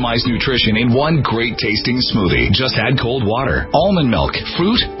optimized nutrition in one great-tasting smoothie. Just add cold water, almond milk,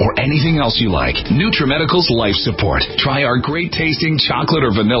 fruit, or anything else you like. NutriMedical's Life Support. Try our great-tasting chocolate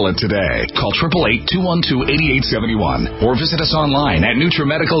or vanilla today. Call 888-212-8871 or visit us online at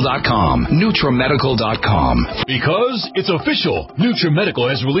NutriMedical.com. NutriMedical.com. Because it's official. NutriMedical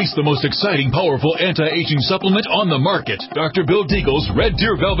has released the most exciting, powerful anti-aging supplement on the market. Dr. Bill Deagle's Red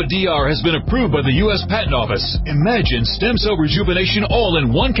Deer Velvet DR has been approved by the U.S. Patent Office. Imagine stem cell rejuvenation all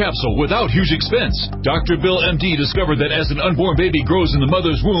in one capsule without huge expense. Dr. Bill MD discovered that as an unborn baby grows in the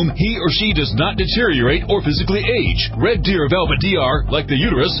mother's womb, he or she does not deteriorate or physically age. Red Deer Velvet DR, like the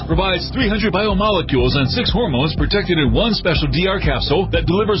uterus, provides 300 biomolecules and 6 hormones protected in one special DR capsule that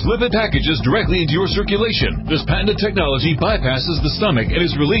delivers lipid packages directly into your circulation. This patented technology bypasses the stomach and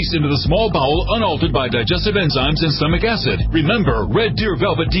is released into the small bowel unaltered by digestive enzymes and stomach acid. Remember, Red Deer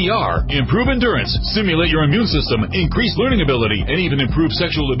Velvet DR. Improve endurance, stimulate your immune system, increase learning ability, and even improve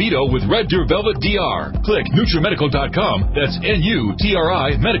sexual libido with Red Deer Velvet DR. Click NutriMedical.com, that's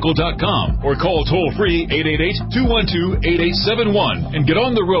NutriMedical.com, or call toll-free 888-212-8871 and get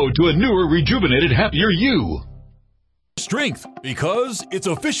on the road to a newer, rejuvenated, happier you. Strength, because it's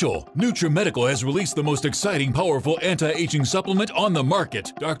official. NutriMedical has released the most exciting, powerful anti-aging supplement on the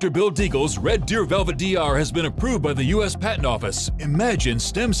market. Dr. Bill Deagle's Red Deer Velvet DR has been approved by the U.S. Patent Office. Imagine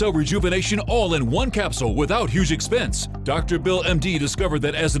stem cell rejuvenation all in one capsule without huge expense. Dr. Bill MD discovered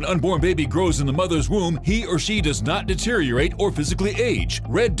that as an unborn baby grows in the mother's womb, he or she does not deteriorate or physically age.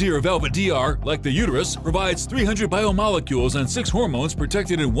 Red Deer Velvet DR, like the uterus, provides 300 biomolecules and 6 hormones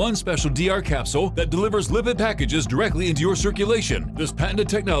protected in one special DR capsule that delivers lipid packages directly into your circulation. This patented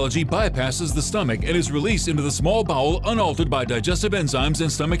technology bypasses the stomach and is released into the small bowel unaltered by digestive enzymes and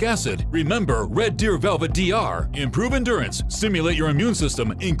stomach acid. Remember Red Deer Velvet DR. Improve endurance, stimulate your immune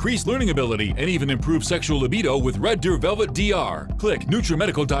system, increase learning ability, and even improve sexual libido with Red Deer Velvet DR. Click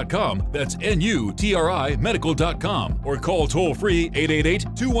NutriMedical.com, that's N-U-T-R-I medical.com, or call toll-free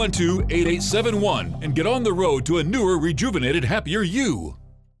 888-212-8871 and get on the road to a newer, rejuvenated, happier you.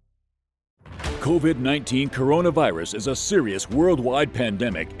 COVID-19 coronavirus is a serious worldwide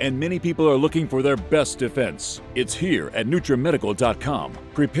pandemic, and many people are looking for their best defense. It's here at NutriMedical.com.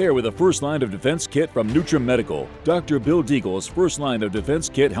 Prepare with a first line of defense kit from NutriMedical. Dr. Bill Deagle's first line of defense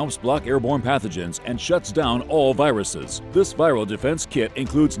kit helps block airborne pathogens and shuts down all viruses. This viral defense kit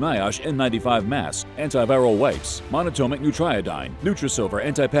includes NIOSH N95 mask, antiviral wipes, monatomic nutriodine, Nutrisilver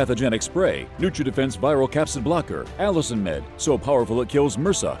antipathogenic spray, NutriDefense viral capsid blocker, Allison Med, so powerful it kills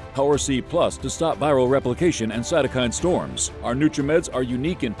MRSA, Power C Plus to stop viral replication and cytokine storms. Our NutriMeds are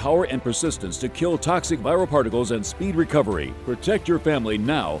unique in power and persistence to kill toxic viral particles and speed recovery. Protect your family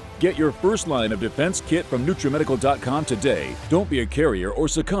now. Get your first line of defense kit from NutriMedical.com today. Don't be a carrier or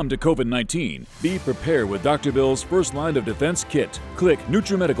succumb to COVID-19. Be prepared with Dr. Bill's first line of defense kit. Click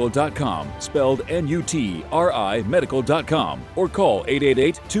NutriMedical.com, spelled N-U-T-R-I medical.com, or call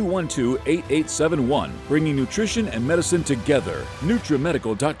 888-212-8871, bringing nutrition and medicine together.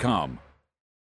 NutriMedical.com.